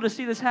tool to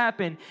see this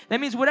happen. That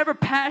means whatever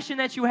passion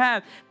that you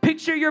have,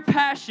 picture your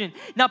passion.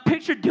 Now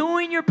picture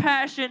doing your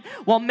passion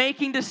while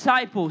making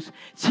disciples,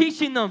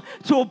 teaching them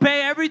to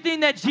obey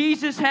everything that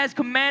Jesus has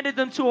commanded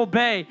them to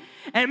obey.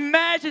 And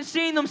imagine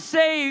seeing them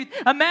saved.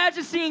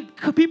 Imagine seeing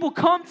people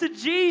come to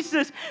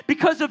Jesus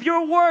because of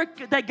your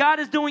work that God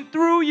is doing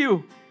through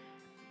you.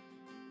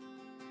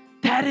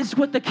 That is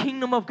what the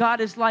kingdom of God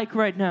is like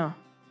right now.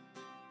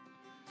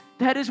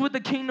 That is what the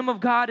kingdom of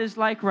God is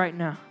like right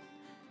now.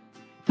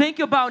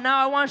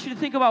 I want you to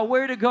think about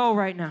where to go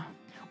right now.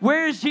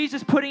 Where is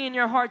Jesus putting in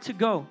your heart to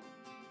go?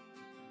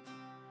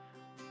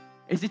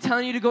 Is he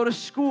telling you to go to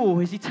school?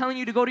 Is he telling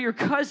you to go to your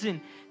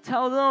cousin?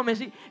 Tell them.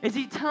 Is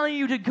he telling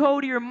you to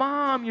go to your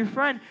mom, your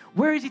friend?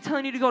 Where is he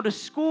telling you to go to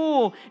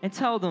school and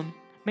tell them,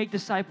 make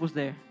disciples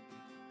there?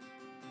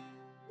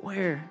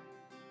 Where?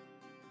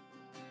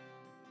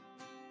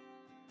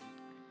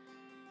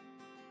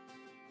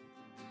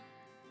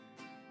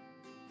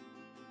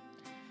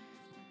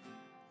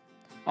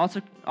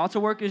 Altar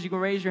workers, you can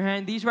raise your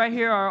hand. These right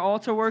here are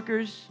altar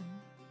workers.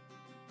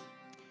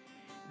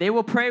 They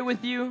will pray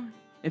with you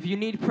if you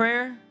need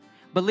prayer.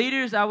 But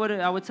leaders, I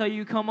would tell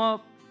you, come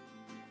up,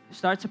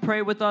 start to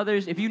pray with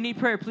others. If you need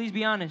prayer, please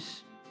be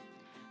honest.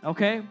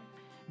 Okay?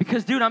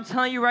 Because, dude, I'm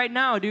telling you right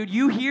now, dude,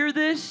 you hear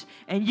this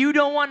and you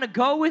don't want to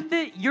go with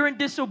it, you're in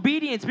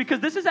disobedience. Because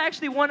this is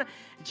actually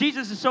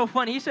Jesus is so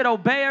funny. He said,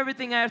 obey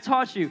everything I have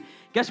taught you.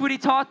 Guess what he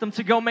taught them?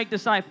 To go make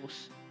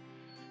disciples.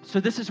 So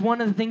this is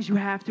one of the things you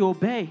have to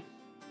obey.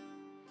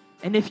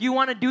 And if you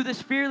want to do this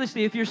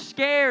fearlessly, if you're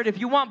scared, if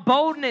you want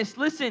boldness,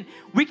 listen,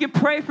 we can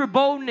pray for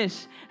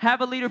boldness.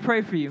 Have a leader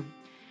pray for you.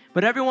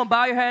 But everyone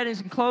bow your head in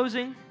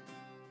closing.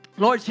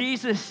 Lord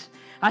Jesus,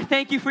 I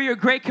thank you for your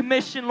great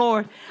commission,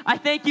 Lord. I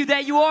thank you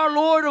that you are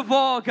Lord of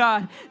all,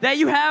 God, that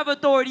you have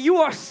authority. You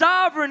are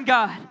sovereign,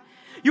 God.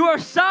 You are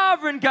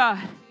sovereign, God.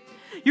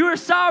 You are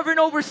sovereign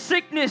over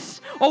sickness,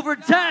 over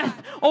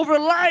death, over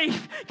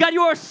life. God,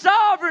 you are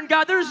sovereign,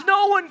 God. There's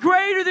no one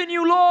greater than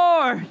you,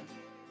 Lord.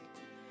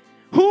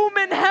 Whom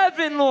in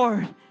heaven,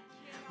 Lord?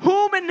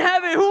 Whom in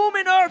heaven, whom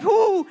in earth,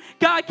 who,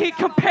 God, can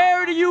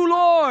compare to you,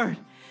 Lord?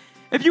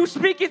 If you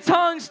speak in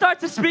tongues, start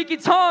to speak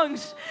in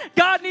tongues.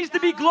 God needs to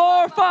be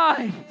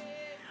glorified.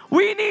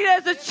 We need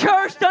as a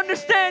church to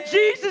understand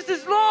Jesus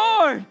is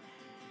Lord.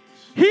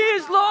 He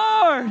is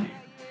Lord.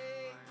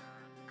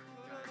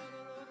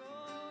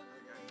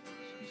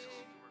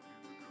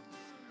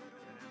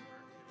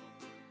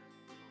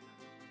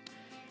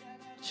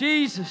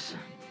 Jesus.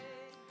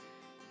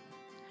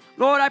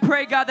 Lord, I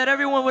pray, God, that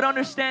everyone would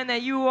understand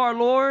that you are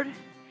Lord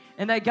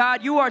and that,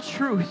 God, you are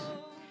truth.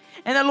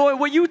 And that, Lord,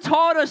 what you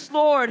taught us,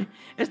 Lord,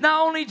 is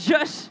not only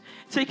just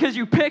because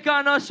you pick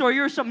on us or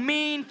you're some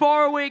mean,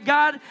 faraway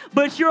God,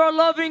 but you're a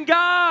loving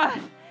God.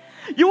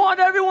 You want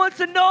everyone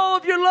to know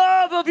of your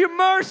love, of your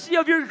mercy,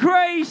 of your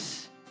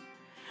grace.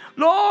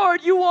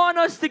 Lord, you want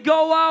us to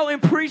go out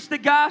and preach the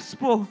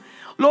gospel.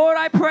 Lord,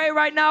 I pray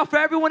right now for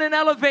everyone in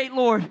Elevate,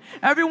 Lord.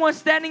 Everyone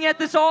standing at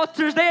this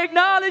altar, they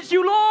acknowledge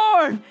you,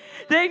 Lord.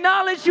 They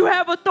acknowledge you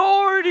have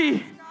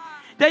authority,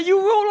 that you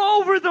rule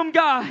over them,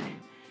 God,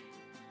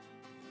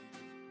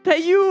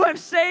 that you have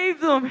saved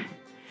them.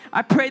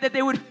 I pray that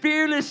they would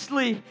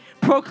fearlessly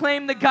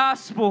proclaim the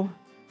gospel,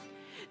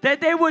 that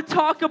they would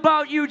talk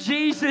about you,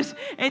 Jesus,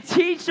 and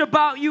teach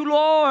about you,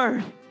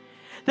 Lord.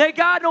 That,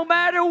 God, no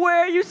matter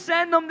where you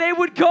send them, they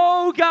would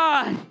go,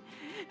 God.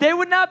 They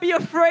would not be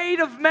afraid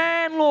of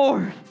man,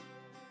 Lord.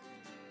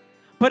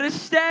 But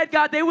instead,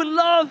 God, they would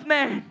love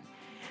man.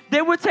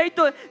 They would take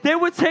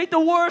the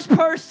worst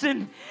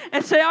person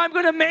and say, I'm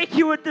going to make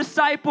you a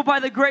disciple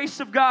by the grace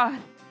of God.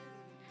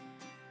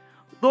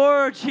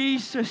 Lord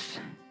Jesus,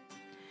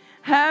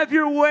 have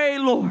your way,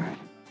 Lord.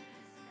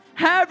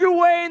 Have your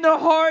way in their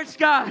hearts,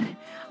 God.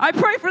 I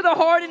pray for the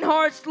hardened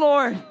hearts,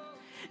 Lord,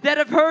 that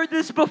have heard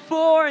this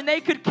before and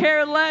they could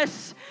care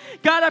less.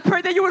 God, I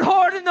pray that you would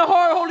harden the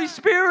heart, Holy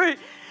Spirit,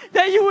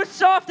 that you would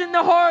soften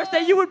the hearts,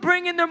 that you would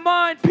bring in their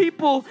mind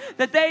people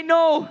that they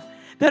know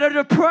that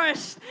are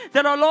depressed,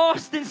 that are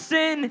lost in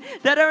sin,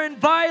 that are in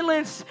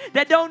violence,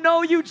 that don't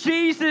know you,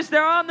 Jesus.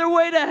 They're on their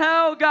way to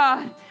hell,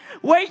 God.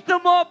 Wake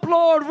them up,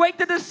 Lord. Wake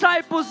the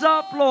disciples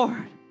up,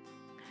 Lord.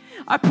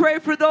 I pray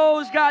for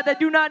those, God, that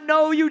do not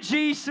know you,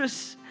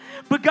 Jesus.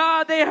 But,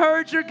 God, they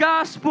heard your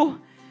gospel.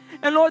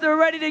 And, Lord, they're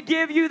ready to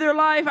give you their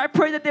life. I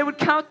pray that they would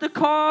count the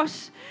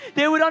cost.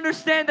 They would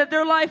understand that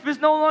their life is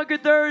no longer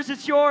theirs,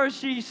 it's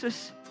yours,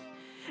 Jesus.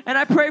 And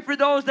I pray for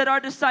those that are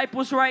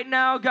disciples right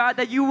now, God,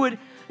 that you would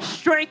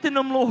strengthen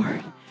them,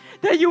 Lord.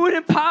 That you would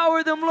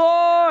empower them,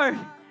 Lord.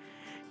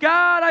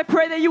 God, I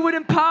pray that you would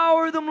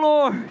empower them,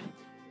 Lord.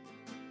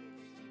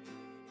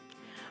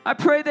 I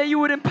pray that you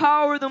would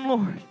empower them,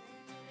 Lord.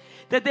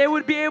 That they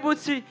would be able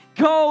to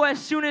go as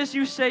soon as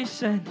you say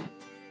send.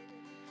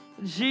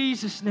 In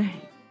Jesus'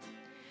 name,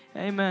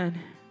 amen.